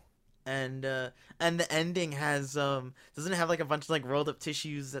 So And the ending has doesn't it have like a bunch of like rolled up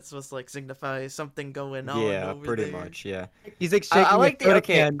tissues that's supposed to like signify something going on yeah, over pretty there? much. Yeah. He's like shaking I like a soda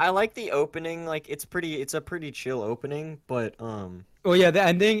can. I like the opening. Like it's a pretty chill opening, but Oh yeah, the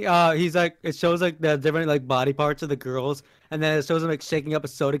ending. He's like it shows like the different like body parts of the girls, and then it shows him like shaking up a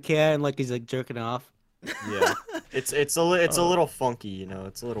soda can, and like he's like jerking off. yeah, it's a little funky, you know.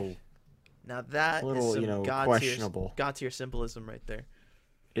 It's a little Now that A little, is some you know, god questionable. tier symbolism right there.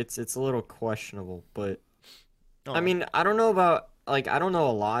 it's a little questionable, but Oh, I mean, I don't know about like I don't know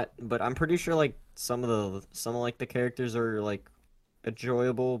a lot, but I'm pretty sure like some of like the characters are like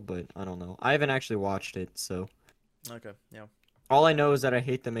enjoyable, but I don't know. I haven't actually watched it, so okay, yeah. all I know is that I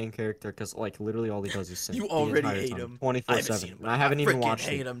hate the main character because like literally all he does is simp You the already entire hate time, him. I haven't 24/7. seen him, And I haven't even freaking watched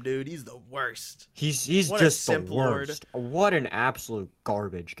hate it. him, dude. He's the worst. He's What a just the simp lord. worst. What an absolute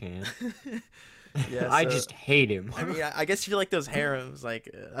garbage can. Yeah, I so- just hate him. I mean, I guess if you like those harems, like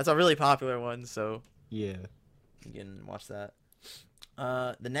that's a really popular one, so Yeah. you can watch that.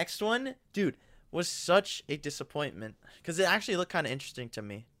 The next one, dude, was such a disappointment because it actually looked kind of interesting to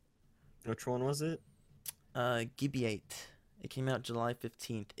me. Which one was it? Ghibli 8. It came out July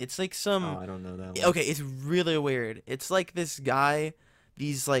 15th. It's like some Oh, I don't know that one. okay, it's really weird. It's like this guy,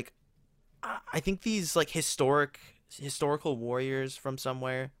 these like I think these like historical warriors from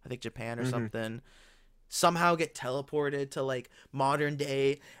somewhere, I think Japan or Mhm. something, somehow get teleported to like modern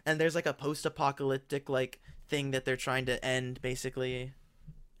day, and there's like a post-apocalyptic like thing that they're trying to end basically,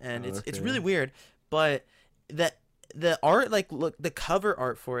 and it's Okay. really weird. But the art, like, look, the cover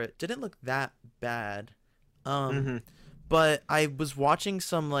art for it didn't look that bad. Mm-hmm. But I was watching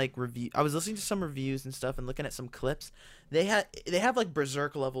some like review. I was listening to some reviews and stuff and looking at some clips. They have like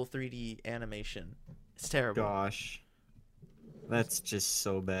Berserk level 3D animation. It's terrible. Gosh, that's just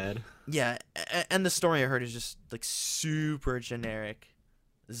so bad. Yeah, and the story I heard is just like super generic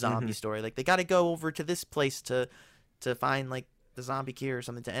zombie Mhm. story. Like they got to go over to this place to find like the zombie cure or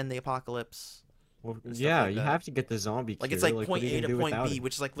something to end the apocalypse. Well, and stuff yeah, like you that. have to get the zombie Like cure. it's like what point are you A gonna to do point without B, it?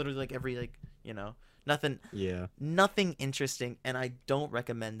 which is like literally like every like nothing Yeah. nothing interesting, and I don't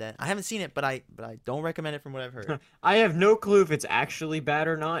recommend that. I haven't seen it, but I don't recommend it from what I've heard. I have no clue if it's actually bad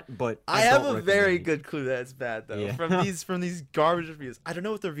or not, but I I have don't a recommend very it. good clue that it's bad though Yeah. from these garbage reviews. I don't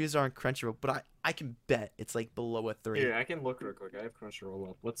know what the reviews are on Crunchyroll, but I can bet it's like below a 3. Here, I can look real quick. I have Crunchyroll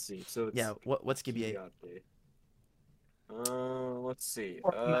up. Let's see. So it's Yeah, what's Gibier? Kiyate. Let's see.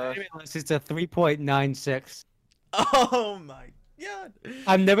 On the anime list, it's a 3.96. Oh my god!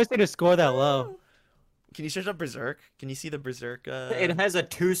 I've never seen a score that low. Can you search up Berserk? Can you see the Berserk? It has a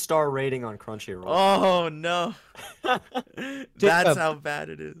 2-star rating on Crunchyroll. Oh no! That's how bad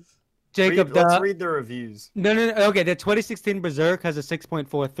it is. Jacob, Let's read the reviews. no. Okay, the 2016 Berserk has a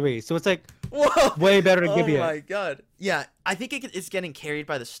 6.43, so it's like Whoa! way better to Oh give you. my god! Yeah, I think it's getting carried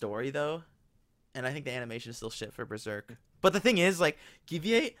by the story though, and I think the animation is still shit for Berserk. But the thing is, like,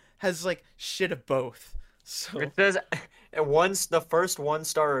 Gibier has like shit of both. So It says the first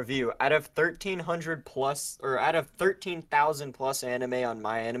 1-star review out of 1,300 plus, or out of 13,000 plus anime on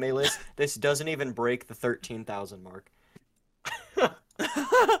my anime list, this doesn't even break the 13,000 mark.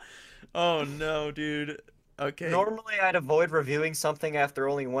 oh no, dude. Okay. Normally, I'd avoid reviewing something after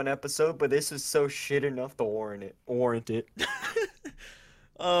only 1 episode, but this is so shit enough to warrant it.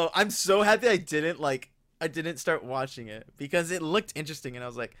 Oh, I'm so happy I didn't start watching it because it looked interesting and I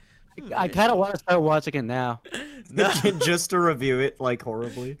was like, I kind of want to start watching it now. no. Just to review it like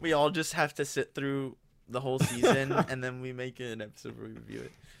horribly. We all just have to sit through the whole season and then we make an episode where we review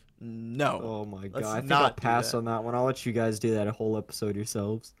it. No. Oh my god, Let's I think not I'll do pass that. on that one. I'll let you guys do that whole episode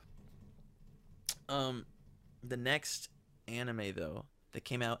yourselves. The next anime though that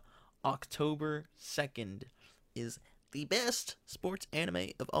came out October 2nd is the best sports anime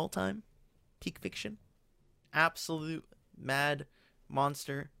of all time. Peak Fiction. Absolute mad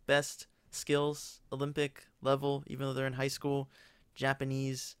monster. Best skills, Olympic level, even though they're in high school.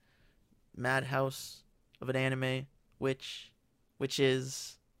 Japanese madhouse of an anime, which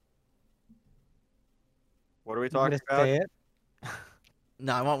is What are we You talking gonna about? say it?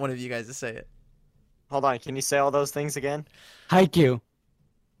 no, I want one of you guys to say it. Hold on, can you say all those things again? Haikyuu.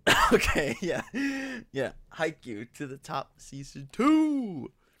 Okay, yeah. Yeah. Haikyuu to the top season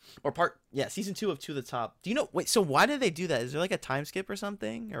 2. Or season 2 of To the Top. Do you know wait, so why did they do that? Is there like a time skip or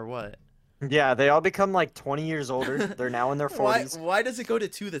something? Or what? Yeah, they all become like 20 years older. They're now in their 40s. Why does it go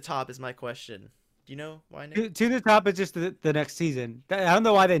to the top is my question. Do you know why Nick? To the Top is just the next season. I don't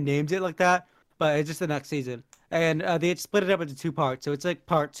know why they named it like that, but it's just the next season. And they split it up into 2 parts, so it's like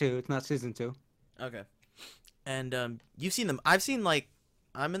part 2. It's not season 2. Okay. And you've seen them. I've seen like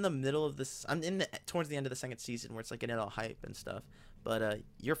I'm in the middle of this. I'm towards the end of the second season where it's like getting all hype and stuff. But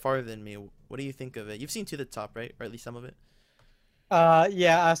you're farther than me. What do you think of it? You've seen To the Top, right? Or at least some of it.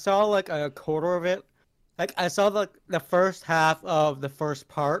 Yeah, I saw like a quarter of it. Like I saw the first half of the first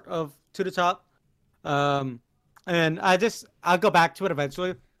part of To the Top. And I'll go back to it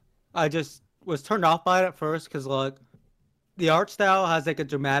eventually. I just was turned off by it at first because like the art style has like a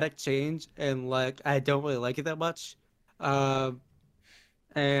dramatic change and like I don't really like it that much.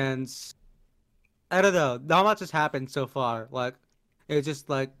 And I don't know, not much has happened so far. Like it's just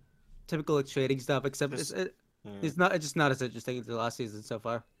like typical like, trading stuff, except it's just not as interesting as the last season so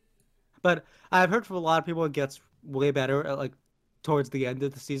far. But I've heard from a lot of people it gets way better at like towards the end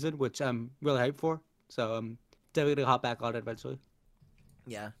of the season, which I'm really hyped for. So I'm definitely gonna hop back on it eventually.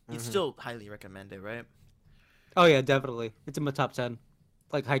 Yeah. You'd Mhm. still highly recommend it, right? Oh yeah, definitely. It's in my top 10.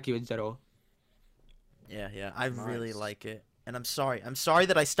 Like Haikyuu in general. Yeah. I really Nice. like it. And I'm sorry. I'm sorry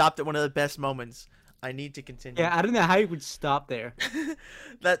that I stopped at one of the best moments. I need to continue. Yeah, I don't know how you would stop there.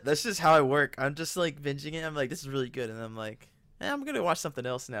 That's just how I work. I'm just like binging it. I'm like, this is really good, and I'm like, I'm gonna watch something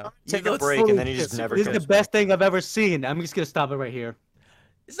else now. Take Even though a it's- break and then you just never This is comes the best thing I've ever seen. I'm just gonna stop it right here.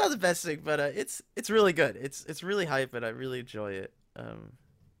 It's not the best thing, but it's really good. It's really hype, and I really enjoy it.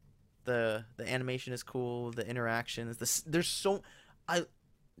 The animation is cool. The interactions. There's so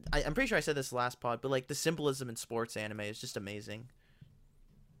I'm pretty sure I said this last pod, but like the symbolism in sports anime is just amazing.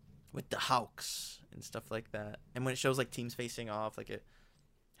 With the Hawks and stuff like that, and when it shows like teams facing off, like it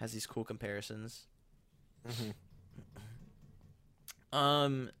has these cool comparisons. Mhm.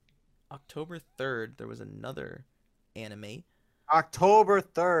 October 3rd, there was another anime. October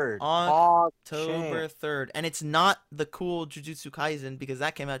 3rd. October 3rd. And it's not the cool Jujutsu Kaisen because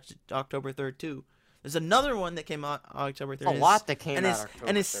that came out October 3rd too. There's another one that came out October 3rd. A lot that came and out it's, October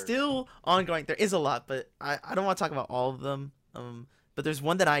and it's 3rd. still ongoing. There is a lot, but I don't want to talk about all of them. But there's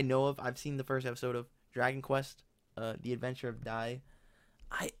one that I know of. I've seen the first episode of Dragon Quest, The Adventure of Dai.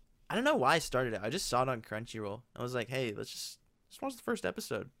 I don't know why I started it. I just saw it on Crunchyroll. I was like, hey, let's watch the first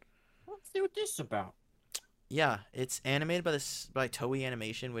episode. Let's see what this is about. Yeah, it's animated by Toei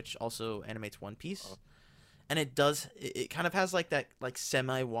Animation, which also animates One Piece, and it kind of has like that like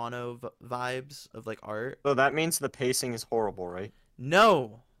semi Wano vibes of like art. So that means the pacing is horrible, right?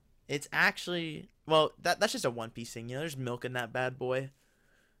 No, it's actually that's just a One Piece thing. You know, there's milk in that bad boy.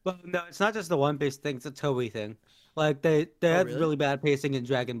 Well, no, it's not just the One Piece thing; it's a Toei thing. Like they Oh, had really? really bad pacing in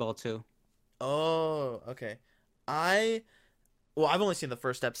Dragon Ball too. Oh, okay. I've only seen the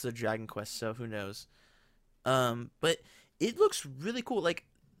first episode of Dragon Quest, so who knows? But it looks really cool. Like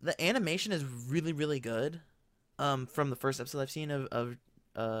the animation is really, really good. From the first episode I've seen of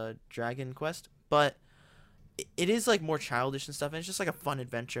Dragon Quest, but it is like more childish and stuff, and it's just like a fun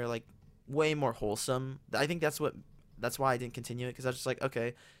adventure, like way more wholesome. I think that's why I didn't continue it because I was just like,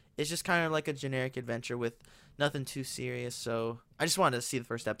 okay, it's just kind of like a generic adventure with nothing too serious. So I just wanted to see the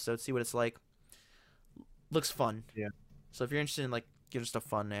first episode, see what it's like. Looks fun. Yeah. So if you're interested in like just a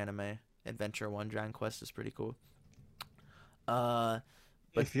fun anime adventure one, Dragon Quest is pretty cool. But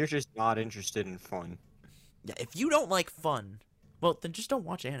If you're just not interested in fun. yeah, if you don't like fun, well then just don't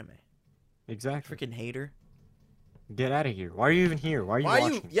watch anime. Exactly. Freaking hater. Get out of here. Why are you even here? Why are you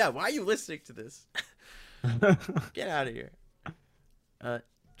watching? Why are you listening to this? Get out of here.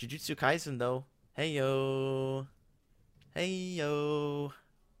 Jujutsu Kaisen though. Hey yo.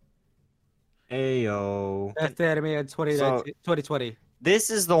 Ayo. That's the anime in 2020. This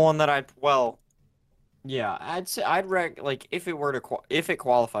is the one that yeah, I'd say like if it were to if it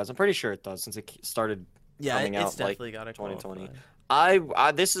qualifies, I'm pretty sure it does since it started Yeah, coming it's out like definitely got to 2020.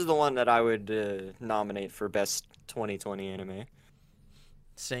 qualify. This is the one that I would nominate for best 2020 anime.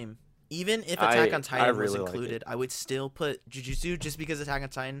 Same. Even if Attack on Titan was really like it. included, I would still put Jujutsu just because Attack on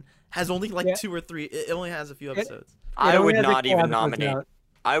Titan has only like Yeah. 2 or 3. It only has a few episodes. I only would has, like, not 4 even episodes nominate. out.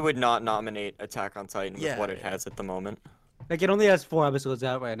 I would not nominate Attack on Titan with Yeah, what it yeah. has at the moment. Like it only has 4 episodes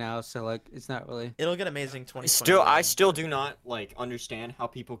out right now, so like it's not really. It'll get amazing 2020. I still do not like understand how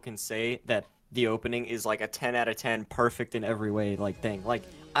people can say that the opening is like a 10 out of 10 perfect in every way like thing. Like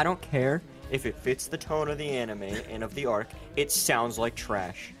I don't care if it fits the tone of the anime and of the arc. It sounds like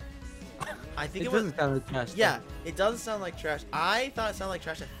trash. I think It it was. doesn't sound like trash. Yeah, it does sound like trash. I thought it sounded like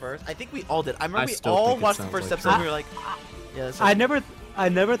trash at first. I think we all did. I remember I we still all think it watched the sounds first like episode. trash. And we were like, yeah. That's I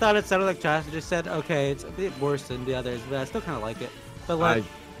never thought it sounded like trash. I just said, okay, it's a bit worse than the others, but I still kind of like it. But like,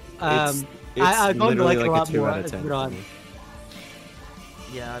 It's I'm going to literally like it a like lot 2 more out of as 10 we for go on. me.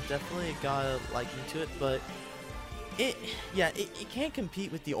 Yeah, I've definitely got a liking to it, but it can't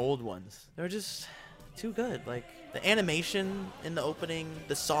compete with the old ones. They're just too good. Like the animation in the opening,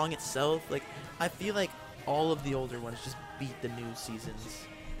 the song itself, like I feel like all of the older ones just beat the new season's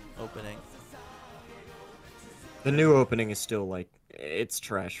opening. The new opening is still like it's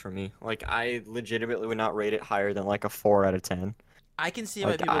trash for me. Like I legitimately would not rate it higher than like a 4 out of 10. I can see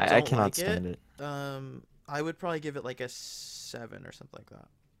why Like people don't I cannot like stand it. it. I would probably give it like a 7 or something like that.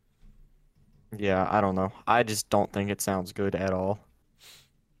 Yeah, I don't know. I just don't think it sounds good at all.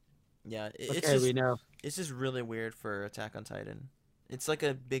 Yeah, Okay, we know. it's just really weird for Attack on Titan. It's like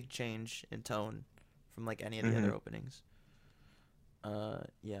a big change in tone from like any of the other openings.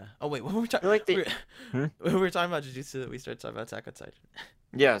 Yeah. Oh wait, what were we talking? Like the- we were talking about Jujutsu. We started talking about Attack on Titan.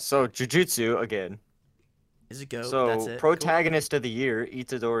 Yeah, so Jujutsu again. Is it go? So That's it. protagonist of the year,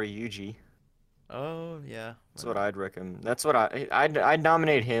 Itadori Yuji. Cool. Oh yeah. That's what I'd recommend. That's what I'd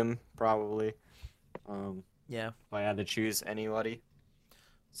nominate him probably. Yeah. If I had to choose anybody.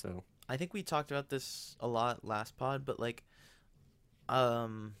 So I think we talked about this a lot last pod, but like,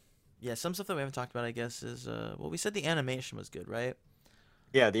 yeah, some stuff that we haven't talked about, I guess, is well, we said the animation was good, right?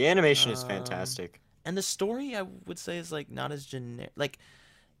 yeah, the animation is fantastic. And the story, I would say, is like not as generic. Like,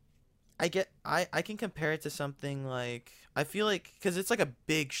 I can compare it to something like I feel like because it's like a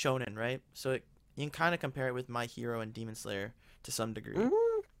big shonen, right? So you can kind of compare it with My Hero and Demon Slayer to some degree.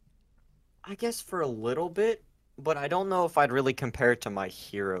 I guess for a little bit, but I don't know if I'd really compare it to My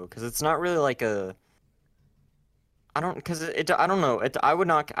Hero because it's not really like a. I don't know.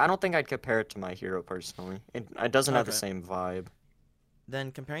 I don't think I'd compare it to My Hero personally. It doesn't have the Okay. same vibe.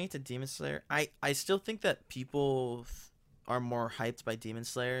 Then comparing it to Demon Slayer, I still think that people are more hyped by Demon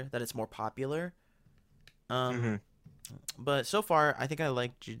Slayer, that it's more popular. Um, but so far, I think I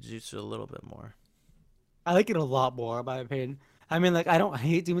like Jujutsu a little bit more. I like it a lot more, in my opinion. I mean, like, I don't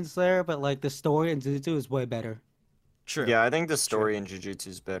hate Demon Slayer, but like the story in Jujutsu is way better. True. Yeah, I think the True. story in Jujutsu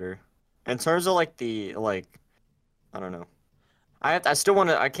is better. In terms of like I don't know. I still want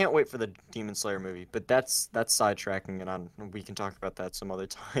to. I can't wait for the Demon Slayer movie, but that's sidetracking, and we can talk about that some other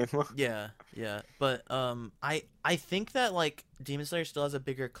time. Yeah, yeah. But I think that like Demon Slayer still has a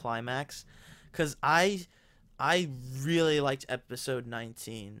bigger climax, cause I really liked episode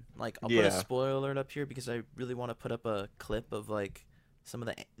 19. Like I'll put a Yeah. spoiler alert up here because I really want to put up a clip of like some of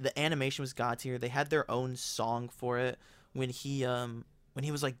the animation was god tier. They had their own song for it when he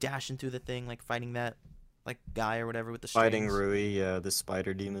was like dashing through the thing like fighting that like guy or whatever with the Fighting strings. Rui, yeah, the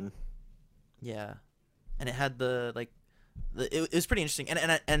spider demon. Yeah, and it had the like, it was pretty interesting.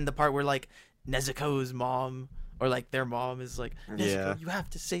 And the part where like Nezuko's mom or like their mom is like, Nezuko, Yeah. you have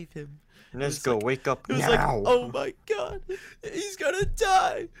to save him. Let's was go, wake up It was now. like, oh my god, he's gonna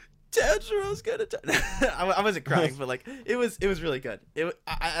die. Tanjiro's gonna die. I wasn't crying, but like it was really good.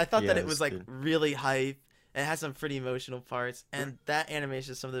 I thought that Yeah, it was it's like good. really hype. It has some pretty emotional parts, and that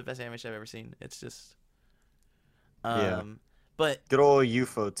animation is some of the best animation I've ever seen. It's just, Yeah. but Good old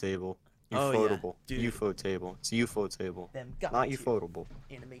UFO table. Oh, yeah, Ufotable. dude. UFO table. It's a UFO table. them god Not tier ufotable.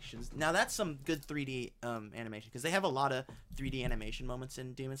 animations. Now that's some good 3D animation because they have a lot of 3D animation moments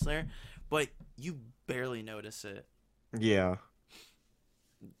in Demon Slayer, but you barely notice it. Yeah.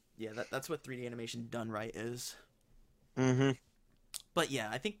 Yeah, that's what 3D animation done right is. Mm-hmm. But yeah,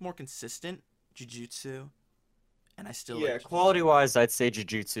 I think more consistent Jujutsu, and I still Yeah, like quality wise, I'd say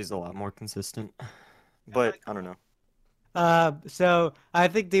Jujutsu is a lot more consistent. But I don't know. So I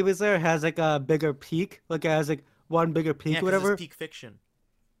think Demon Slayer has like a bigger peak, like it has like one bigger peak, yeah, or 'cause whatever. it's peak fiction.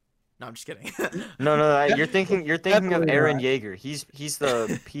 No, I'm just kidding. No, you're thinking of Definitely Eren not. Yeager. He's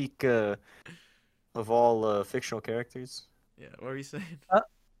the peak of all fictional characters. Yeah, what were you saying?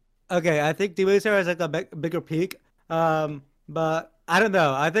 Okay, I think Demon Slayer has like a bigger peak. But I don't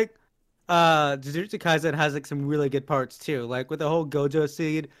know. I think Jujutsu Kaisen has like some really good parts too, like with the whole Gojo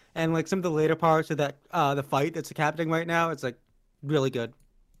scene and like some of the later parts of that the fight that's happening right now. It's like really good.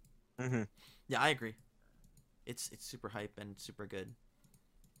 Mm-hmm. Yeah, I agree. It's super hype and super good.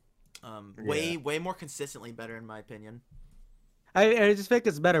 Way more consistently better in my opinion. I just think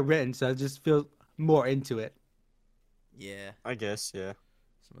it's better written, so I just feel more into it. Yeah, I guess, yeah.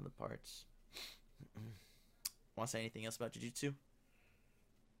 some of the parts. Want to say anything else about Jujutsu?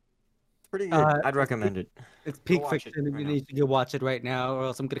 Pretty good. Uh, I'd recommend it. It's peak watch it fiction. right You now. need to go watch it right now, or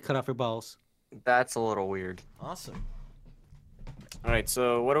else I'm gonna cut off your balls. That's a little weird. Awesome. All right,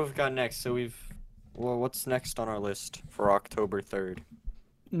 so what have we got next? Well, what's next on our list for October 3rd?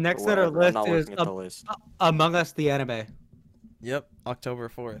 Next Or on our whatever. I'm list not is looking at the list. Among Us, the anime. Yep, October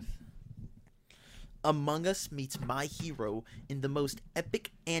 4th. Among Us meets My Hero in the most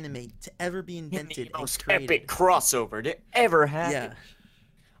epic anime to ever be invented The most and created. epic crossover to ever happen. Yeah,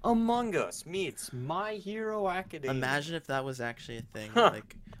 Among Us meets My Hero Academia. imagine if that was actually a thing. Huh.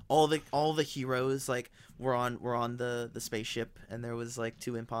 Like all the heroes like were on the spaceship, and there was like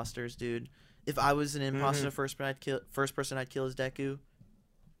two imposters, dude. If I was an imposter, first person I'd kill is Deku.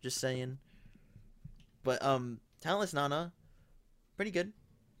 Just saying. But Talentless Nana, pretty good.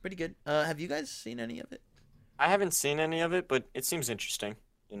 Pretty good. Have you guys seen any of it? I haven't seen any of it, but it seems interesting.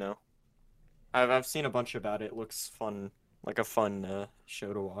 You know, I've seen a bunch about it. It looks fun, like a fun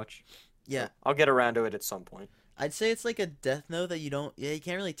show to watch. Yeah, So I'll get around to it at some point. I'd say it's like a Death Note that you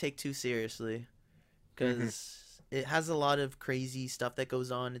can't really take too seriously, because it has a lot of crazy stuff that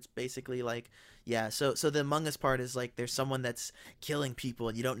goes on. It's basically like, yeah, so the Among Us part is like there's someone that's killing people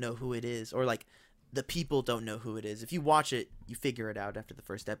and you don't know who it is, or like the people don't know who it is. If you watch it, you figure it out after the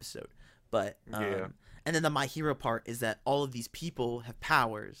first episode. But Yeah. and then the My Hero part is that all of these people have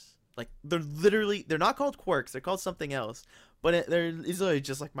powers. Like they're not called quirks, they're called something else. But they're easily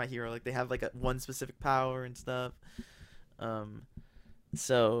just like My Hero. Like they have like one specific power and stuff.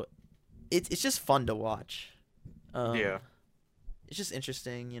 So it's just fun to watch. Yeah. It's just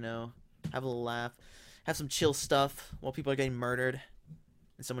interesting, you know. Have a little laugh, have some chill stuff while people are getting murdered,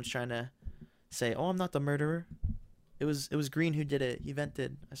 and someone's trying to say, "Oh, I'm not the murderer. It was Green who did it. He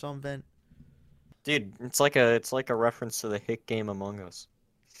vented. I saw him vent." Dude, it's like a reference to the hit game Among Us.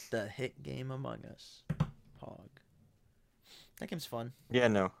 The hit game Among Us. Pog. That game's fun. Yeah,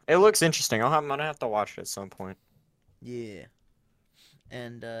 no, it looks interesting. I'm gonna have to watch it at some point. Yeah.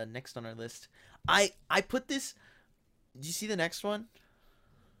 And next on our list, I put this. Did you see the next one?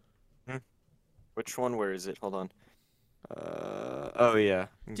 Which one? Where is it? Hold on. Oh yeah,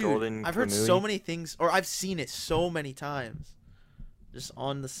 Dude, Golden. I've heard so Kamui. many things, or I've seen it so many times, just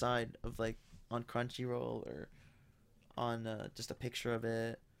on the side of like on Crunchyroll or on just a picture of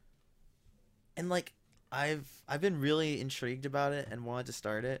it, and like I've been really intrigued about it and wanted to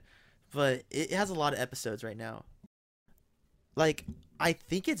start it, but it has a lot of episodes right now. Like I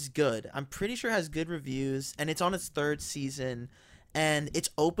think it's good. I'm pretty sure it has good reviews, and it's on its third season, and its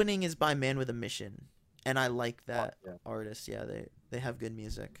opening is by Man with a Mission, and I like that yeah. artist. Yeah, they have good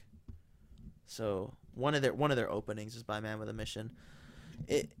music. So one of their openings is by Man with a Mission.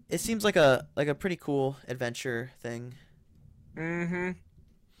 It seems like a pretty cool adventure thing. Mm-hmm.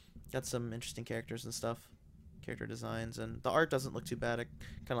 Got some interesting characters and stuff, character designs, and the art doesn't look too bad. I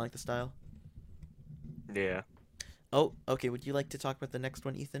kind of like the style. Yeah. Oh, okay. Would you like to talk about the next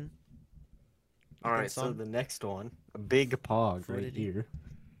one, Ethan? All right. So the next one, a big pog right Fluidity. here.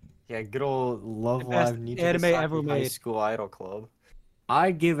 Yeah, good old Love The best Live anime ever Nijigasaki High made. School Idol Club.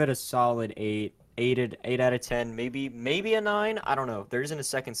 I give it a solid 8. 8 out of 10, maybe a 9. I don't know. There isn't a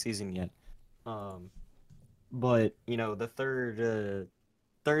second season yet. But you know the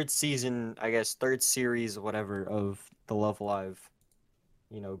third season, I guess third series, whatever, of the Love Live,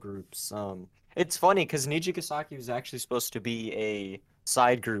 groups. It's funny because Nijigasaki was actually supposed to be a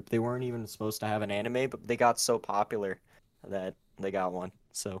side group. They weren't even supposed to have an anime, but they got so popular that they got one.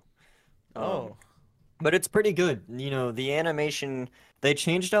 So, Oh, but it's pretty good. The animation, they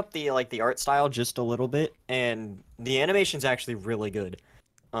changed up the art style just a little bit, and the animation's actually really good.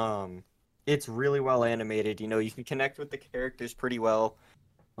 It's really well animated. You can connect with the characters pretty well.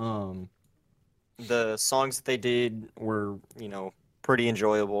 The songs that they did were, pretty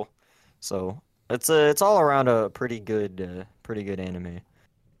enjoyable. So it's all around a pretty good anime.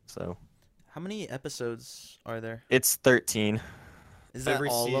 So how many episodes are there? it's 13. Is that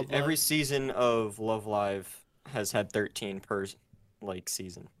all of Every Love? season of Love Live has had 13 per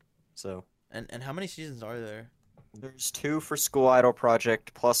season. So And how many seasons are there? there's 2 for School Idol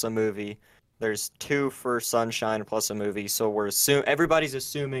Project plus a movie. There's 2 for Sunshine plus a movie. So everybody's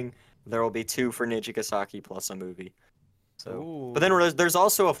assuming there will be 2 for Nijigasaki plus a movie. So, but then there's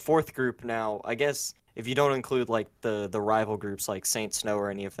also a 4th group now. I guess if you don't include like the rival groups like Saint Snow or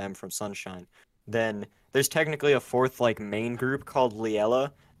any of them from Sunshine, then there's technically a 4th like main group called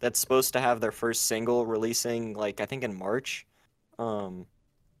Liella that's supposed to have their first single releasing like I think in March.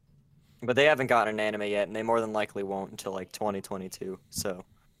 But they haven't gotten an anime yet, and they more than likely won't until like 2022. So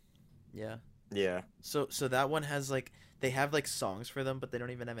Yeah. yeah, So that one has like they have like songs for them, but they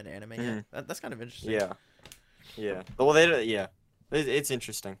don't even have an anime yet. That's kind of interesting. yeah. Well, it's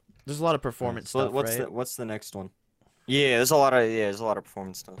interesting. There's a lot of performance So stuff, right? what's the next one? Yeah, there's a lot of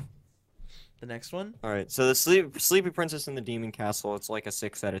performance stuff. The next one? All right, so the Sleepy Princess in the Demon Castle, it's like a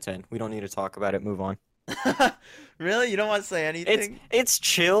 6 out of 10. We don't need to talk about it. Move on. Really? You don't want to say anything? It's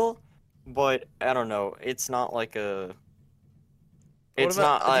chill, but I don't know. It's not like a. It's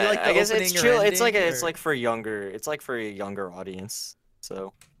about- not. do you like the I guess it's opening or chill. It's ending, it's or- like for younger. It's like for a younger audience.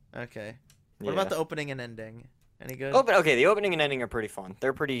 So. Okay. Yeah. What about the opening and ending? Any good? Okay, the opening and ending are pretty fun.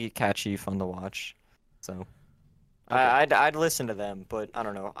 They're pretty catchy, fun to watch. So. Okay. I'd listen to them, but I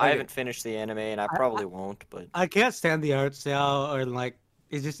don't know. I Okay. haven't finished the anime, and I probably won't. But I can't stand the art style or like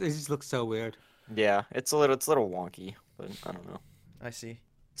it just looks so weird. yeah, it's a little wonky, but I don't know. I see.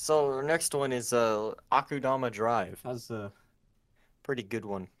 So our next one is Akudama Drive. How's the Pretty good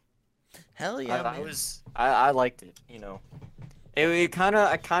one. Hell yeah, I man. I liked it. It kind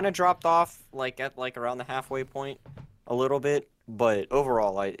of dropped off at around the halfway point a little bit, but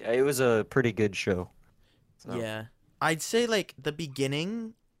overall, it was a pretty good show. So. Yeah. I'd say like the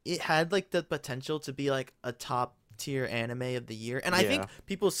beginning, it had like the potential to be like a top tier anime of the year. And I think Yeah.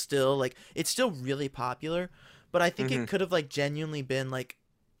 people still like it's still really popular, but I think it could have like genuinely been like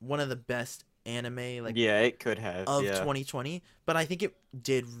one of the best anime like Yeah, it could have. of Yeah. 2020, but I think it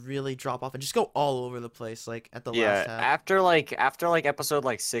did really drop off and just go all over the place like at the Yeah, last half. after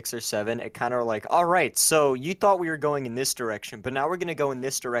episode 6 or 7, it kind of all right, so you thought we were going in this direction, but now we're gonna go in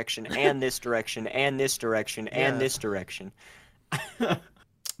this direction and this direction and this direction Yeah. and this direction.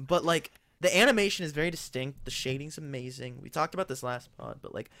 But like the animation is very distinct, the shading's amazing. We talked about this last pod,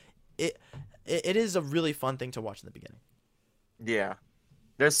 but like it is a really fun thing to watch in the beginning. Yeah,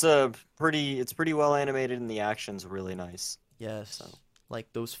 there's it's pretty well animated and the action's really nice. Yes. So.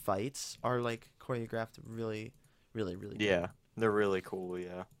 Like those fights are like choreographed really, really, really good. Yeah, they're really cool.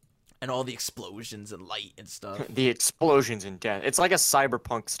 Yeah. And all the explosions and light and stuff. The explosions and death. It's like a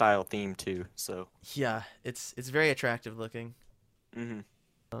cyberpunk style theme too. So. Yeah, it's very attractive looking. Mhm.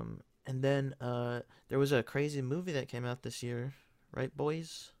 And then there was a crazy movie that came out this year, right,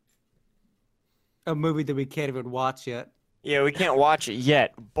 boys? A movie that we can't even watch yet. Yeah, we can't watch it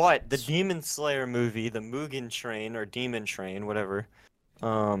yet, but the Demon Slayer movie, the Mugen Train or Demon Train, whatever,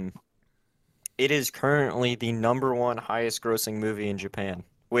 it is currently the #1 highest grossing movie in Japan,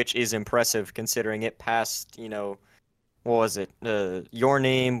 which is impressive considering it passed, what was it? Your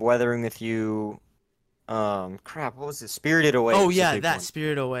Name, Weathering with You, crap, what was it? Spirited Away Oh was the yeah, big that one.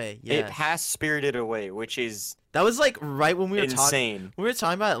 Spirit Away. It Yes. passed Spirited Away, which is That was like right when we were talking. insane. We were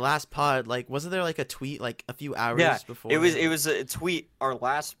talking about it last pod. Like, wasn't there like a tweet like a few hours Yeah, before? it was a tweet, our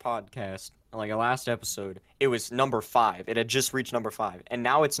last podcast, like our last episode, it was #5. It had just reached #5, and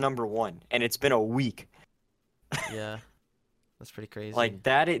now it's #1, and it's been a week. Yeah, that's pretty crazy. Like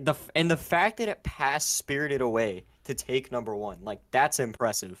the fact that it passed Spirited Away to take #1, like that's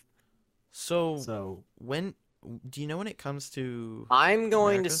impressive. so So when do you know when it comes to? I'm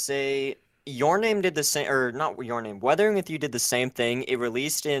going America? to say Your Name did the same, or not Your Name, Weathering with You did the same thing. It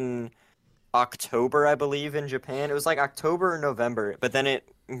released in October, I believe, in Japan. It was like October or November, but then it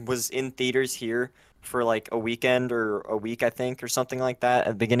was in theaters here for like a weekend or a week, I think, or something like that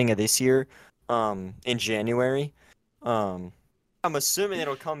at the beginning of this year, in January. I'm assuming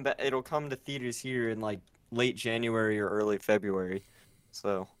it'll come to theaters here in like late January or early February.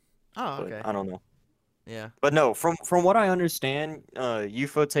 So, Oh, but okay. I don't know. Yeah. But no, from what I understand,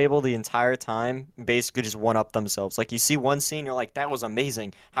 UFO Table the entire time basically just one up themselves. Like you see one scene, you're like, that was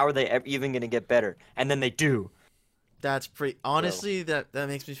amazing. How are they even gonna get better? And then they do. That's pretty. Honestly, that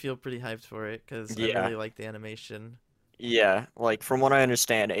makes me feel pretty hyped for it because I Yeah. really like the animation. Yeah, like from what I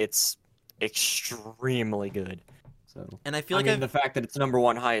understand, it's extremely good. So And I feel I like mean, I've the fact that it's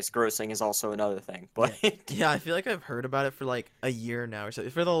 #1 highest grossing is also another thing. But yeah, I feel like I've heard about it for like a year now or so,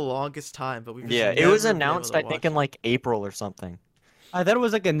 for the longest time. But we've just yeah, it was never been able announced to I think watch in it. like April or something. I thought it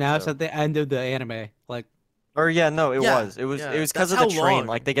was like announced So- at the end of the anime. Like, Or yeah, no, it Yeah, was. It was yeah, because that's of the how train. long.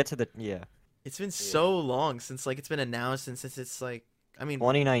 Like they get to the It's been so long since like it's been announced and since it's like I mean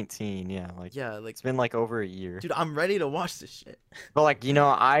 2019. Yeah, like yeah like it's been like over a year. dude I'm ready to watch this shit. But like,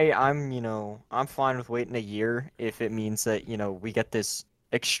 I'm fine with waiting a year if it means that, we get this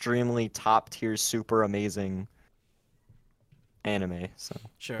extremely top tier super amazing anime. So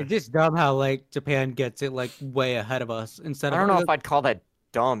Sure. it's just dumb how like Japan gets it like way ahead of us instead I of. don't know if I'd call that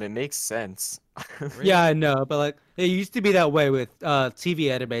dumb. It makes sense. Yeah, I know, but like it used to be that way with TV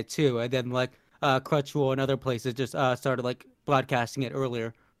anime too, and then like Crunchyroll and other places just started like broadcasting it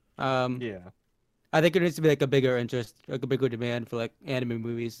earlier. Yeah. I think there needs to be like a bigger interest, like a bigger demand for like anime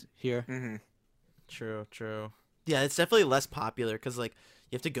movies here. Mm-hmm. True. Yeah, it's definitely less popular because like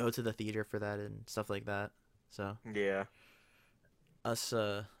you have to go to the theater for that and stuff like that. So Yeah. us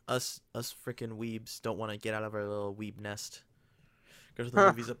freaking weebs don't want to get out of our little weeb nest. Go to the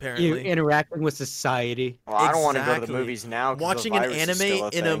movies You apparently. interacting with society. Well, I don't want to go to the Exactly. movies now 'cause the Watching an virus is anime still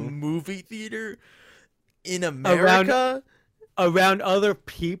in a thing. movie theater in America. Around other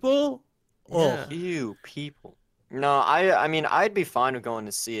people. Yeah. Ew, people. No, I mean, I'd be fine with going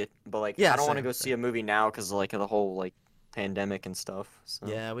to see it, but like, Yeah, I don't want to same, go see a movie now because like of the whole like pandemic and stuff. So.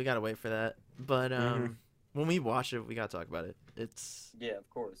 Yeah, we gotta wait for that. But Mhm. when we watch it, we gotta talk about it. It's Yeah, of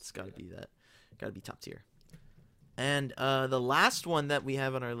course. gotta be that. Gotta be top tier. And the last one that we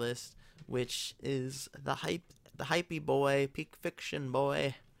have on our list, which is the hypey boy, peak fiction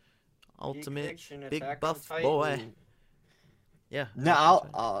boy, ultimate big buff boy. Yeah. No,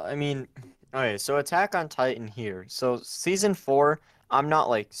 I mean, okay, so Attack on Titan here. So season 4, I'm not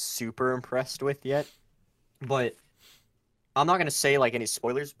like super impressed with yet, but I'm not gonna say like any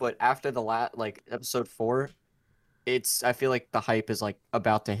spoilers. But after the like episode 4, I feel like the hype is like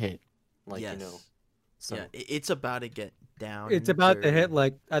about to hit, like Yes. So Yeah, it's about to get down. It's and about to hit dirty.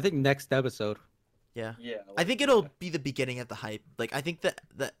 like I think next episode. Yeah. yeah, I think it'll be the beginning of the hype. Like I think that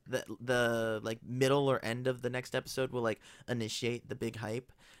the like middle or end of the next episode will like initiate the big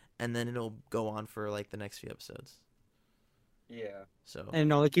hype, and then it'll go on for like the next few episodes. yeah. So And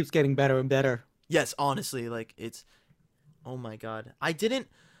no, it keeps getting better and better. yes, honestly, like it's, oh my god, I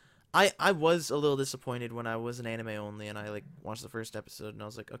was a little disappointed when I was an anime only and I like watched the first episode and I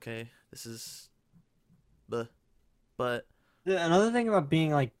was like, okay, this is, but Another thing about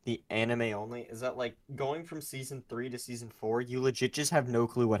being like the anime only is that like going from season 3 to season 4, you legit just have no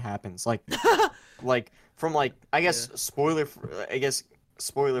clue what happens. Like from like I guess spoiler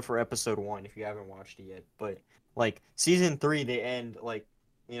for episode 1 if you haven't watched it yet. But like season 3, they end like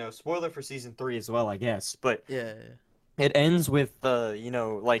spoiler for season 3 as well, I guess. But yeah. it ends with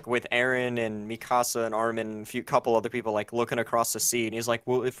like with Aaron and Mikasa and Armin and a couple other people like looking across the sea, and he's like,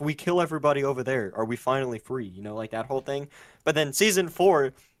 well, if we kill everybody over there, are we finally free? Like that whole thing. But then season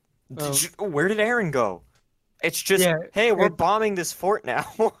 4, where did Aaron go? It's just, Yeah, hey, we're bombing this fort now.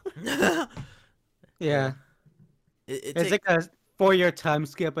 Yeah. It It's take- like a 4-year time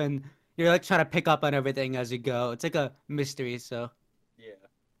skip, and you're like trying to pick up on everything as you go. It's like a mystery. So Yeah.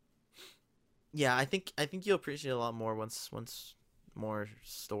 Yeah, I think you'll appreciate it a lot more once more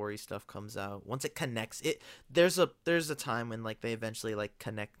story stuff comes out. Once it connects, there's a time when like they eventually like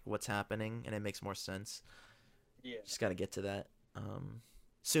connect what's happening and it makes more sense. Yeah. Just gotta get to that.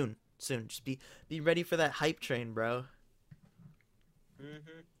 Soon. Just be ready for that hype train, bro.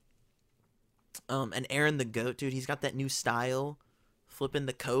 Mhm. And Aaron the goat, dude, he's got that new style, flipping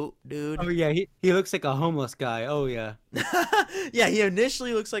the coat, Oh dude. yeah, he looks like a homeless guy. Oh yeah. Yeah, he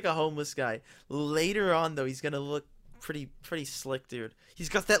initially looks like a homeless guy. Later on, though, he's gonna look pretty slick, dude. He's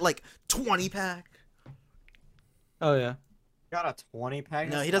got that like 20 pack. Oh yeah. Got a 20 pack?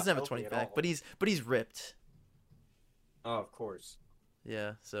 No, That's he not doesn't have a healthy 20 at pack, all. but he's ripped. Oh, of course.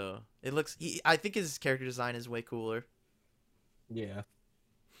 Yeah, so it looks. I think his character design is way cooler, Yeah.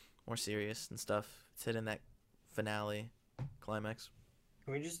 more serious and stuff. It's hitting that finale climax.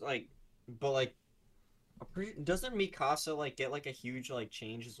 Can we just like, but like, doesn't Mikasa like get like a huge like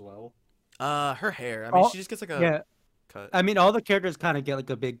change as well? Her hair. I mean, Oh, she just gets like a Yeah. cut. I mean, all the characters kind of get like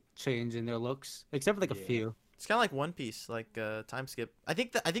a big change in their looks, except for like a Yeah. few. It's kind of like One Piece, like time skip. I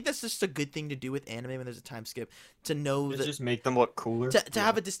think that's just a good thing to do with anime when there's a time skip, to know Does that just make them look cooler? to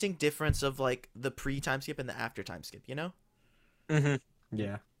have a distinct difference of like the pre time skip and the after time skip. You know,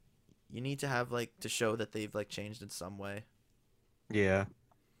 Yeah. you need to have like to show that they've like changed in some way. Yeah.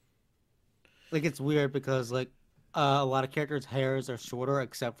 Like it's weird because like a lot of characters' hairs are shorter,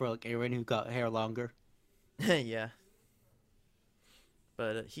 except for like Aaron, who got hair longer. Yeah.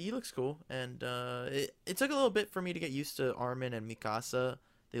 But he looks cool, and it took a little bit for me to get used to Armin and Mikasa.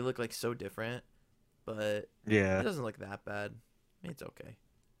 They look like so different, but it Yeah. doesn't look that bad. I mean, it's okay.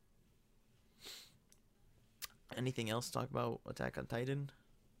 Anything else to talk about Attack on Titan?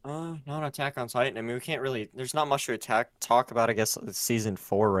 Not Attack on Titan. I mean, we can't really. There's not much to talk about. I guess it's season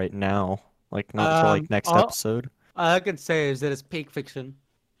 4 right now. Like not for like next All episode. I can say is that it's peak fiction.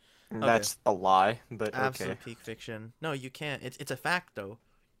 That's a lie, but Absolute okay. peak fiction. No, you can't. It's a fact though.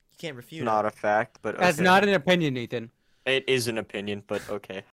 You can't refute Not it. a fact, but That's okay. not an opinion, Nathan. It is an opinion, but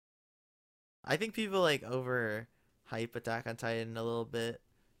okay. I think people like over hype Attack on Titan a little bit.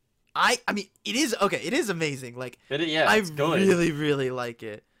 I mean, it is okay. It is amazing. Like Yeah, I it's good. really like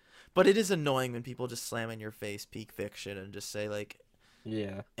it. But it is annoying when people just slam in your face peak fiction and just say like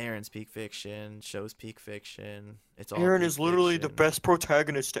Yeah. Aaron's peak fiction, show's peak fiction. It's all Aaron peak is literally the fiction. best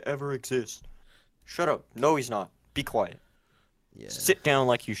protagonist to ever exist. Shut up. No, he's not. Be quiet. Yeah. Sit down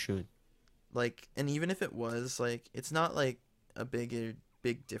like you should. Like, and even if it was like, it's not like a big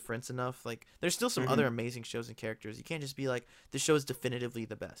difference enough. Like, there's still some Mhm. other amazing shows and characters. You can't just be like, the show is definitively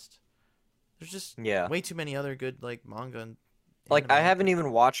the best. There's just Yeah. way too many other good like manga and Like, I anime. haven't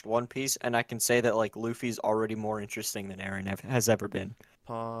even watched One Piece, and I can say that, like, Luffy's already more interesting than Aaron has ever been.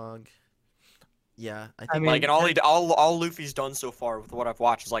 Pog. Yeah, I I think mean, Like, and all Luffy's done so far with what I've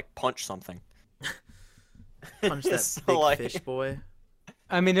watched is, like, punch something. punch that So, big like- fish boy.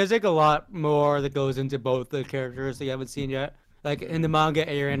 I mean, there's like a lot more that goes into both the characters that you haven't seen yet. Like in the manga,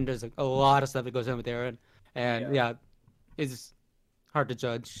 Aaron, there's like a lot of stuff that goes in with Aaron, and yeah, it's hard to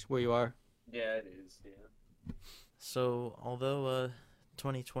judge where you are. Yeah, it is. Yeah. So although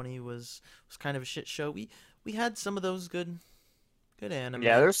 2020 was kind of a shit show, we had some of those good anime.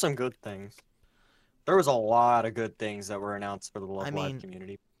 Yeah, there's some good things. There was a lot of good things that were announced for the Love I Live mean,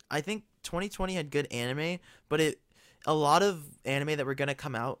 community. I think 2020 had good anime, but a lot of anime that were gonna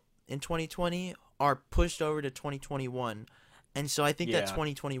come out in 2020 are pushed over to 2021, and so I think that Yeah.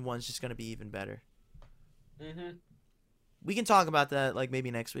 2021 is just gonna be even better. Mhm. We can talk about that like maybe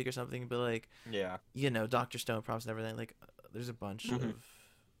next week or something, but like Yeah. Doctor Stone props and everything. Like there's a bunch Mhm.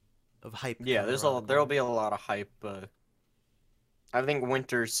 of hype. Yeah, coming there's around the there'll corner. be a lot of hype. I think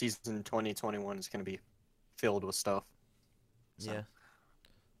winter season 2021 is gonna be filled with stuff. So, Yeah,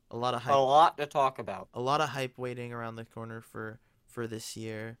 a lot of a hype. lot to talk about. A lot of hype waiting around the corner for this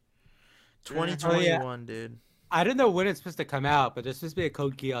year. Mhm. 2021, dude. I didn't know when it's supposed to come out, but there's supposed to be a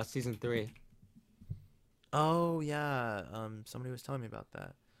Code Geass season 3. Oh yeah, somebody was telling me about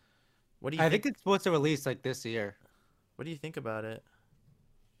that. What do you I think? think it's supposed to release like this year. What do you think about it?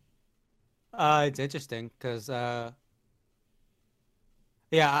 It's interesting because yeah,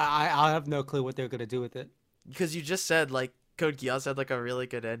 I have no clue what they're gonna do with it. Because you just said like Code Geass had like a really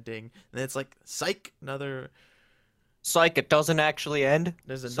good ending, and then it's like psych, another. Psych, it doesn't actually end.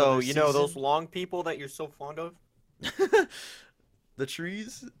 There's another. So, you know those season? long people that you're so fond of? The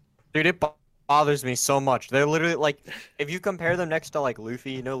trees. Dude, it bothers me so much. They're literally like, if you compare them next to like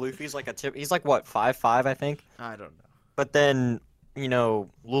Luffy, you know, Luffy's like he's like what, 5'5", I think? I don't know. But then, you know,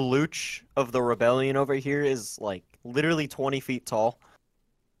 Lelouch of the Rebellion over here is like literally 20 feet tall.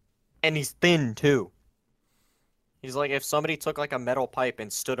 And he's thin too. He's like if somebody took like a metal pipe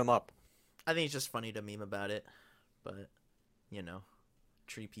and stood him up. I think it's just funny to meme about it, but you know,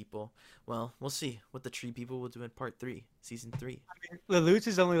 tree people. Well, we'll see what the tree people will do in part 3, season 3. Lelouch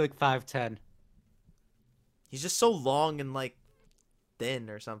is only like 5'10". He's just so long and like thin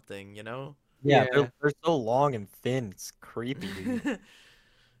or something, you know? Yeah, Yeah. they're so long and thin. It's creepy, dude.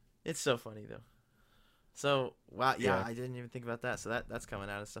 It's so funny though. So wow, yeah, Yeah. I didn't even think about that. So that's coming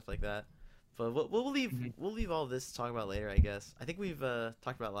out and stuff like that. But we'll leave Mhm. we'll leave all this to talk about later, I guess. I think we've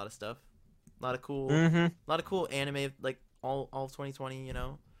talked about a lot of stuff, a lot of cool, Mm-hmm. a lot of cool anime, like all of 2020. You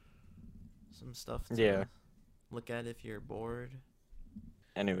know, some stuff to Yeah. look at if you're bored.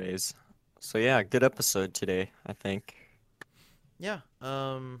 Anyways, so yeah, good episode today, I think. Yeah.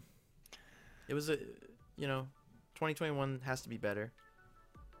 It was a, you know, 2021 has to be better.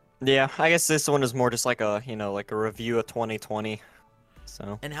 Yeah, I guess this one is more just like a, like a review of 2020.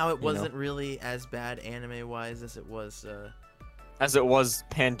 So, And how it You know. wasn't really as bad anime wise as it was. as it was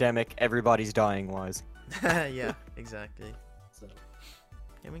pandemic, everybody's dying wise. Yeah, exactly. So,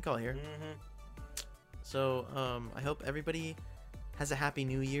 Yeah, we can call it here. Mm-hmm. So, I hope everybody has a happy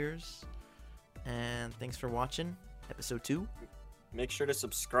New Year's, and thanks for watching episode 2. Make sure to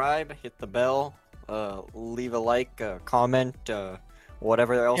subscribe, hit the bell, leave a like, comment,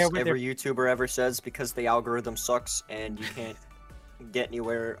 whatever else Yeah, with every YouTuber ever says, because the algorithm sucks and you can't get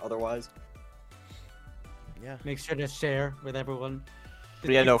anywhere otherwise. Yeah. Make sure to share with everyone. But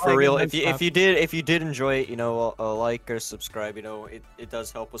yeah, Keep no, for liking real. and If you stuff. if you did enjoy it, a like or subscribe, it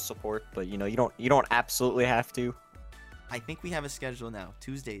does help with support. But you don't absolutely have to. I think we have a schedule now.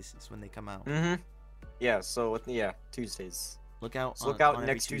 Tuesdays is when they come out. Mm-hmm. Yeah. So Tuesdays. Look out. So look on out every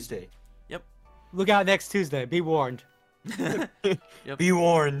next Tuesday. Look out next Tuesday. Be warned. Yep. Be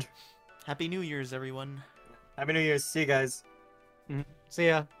warned. Happy New Year's, everyone. Happy New Year's. See you guys. See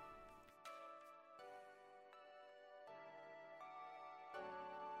ya.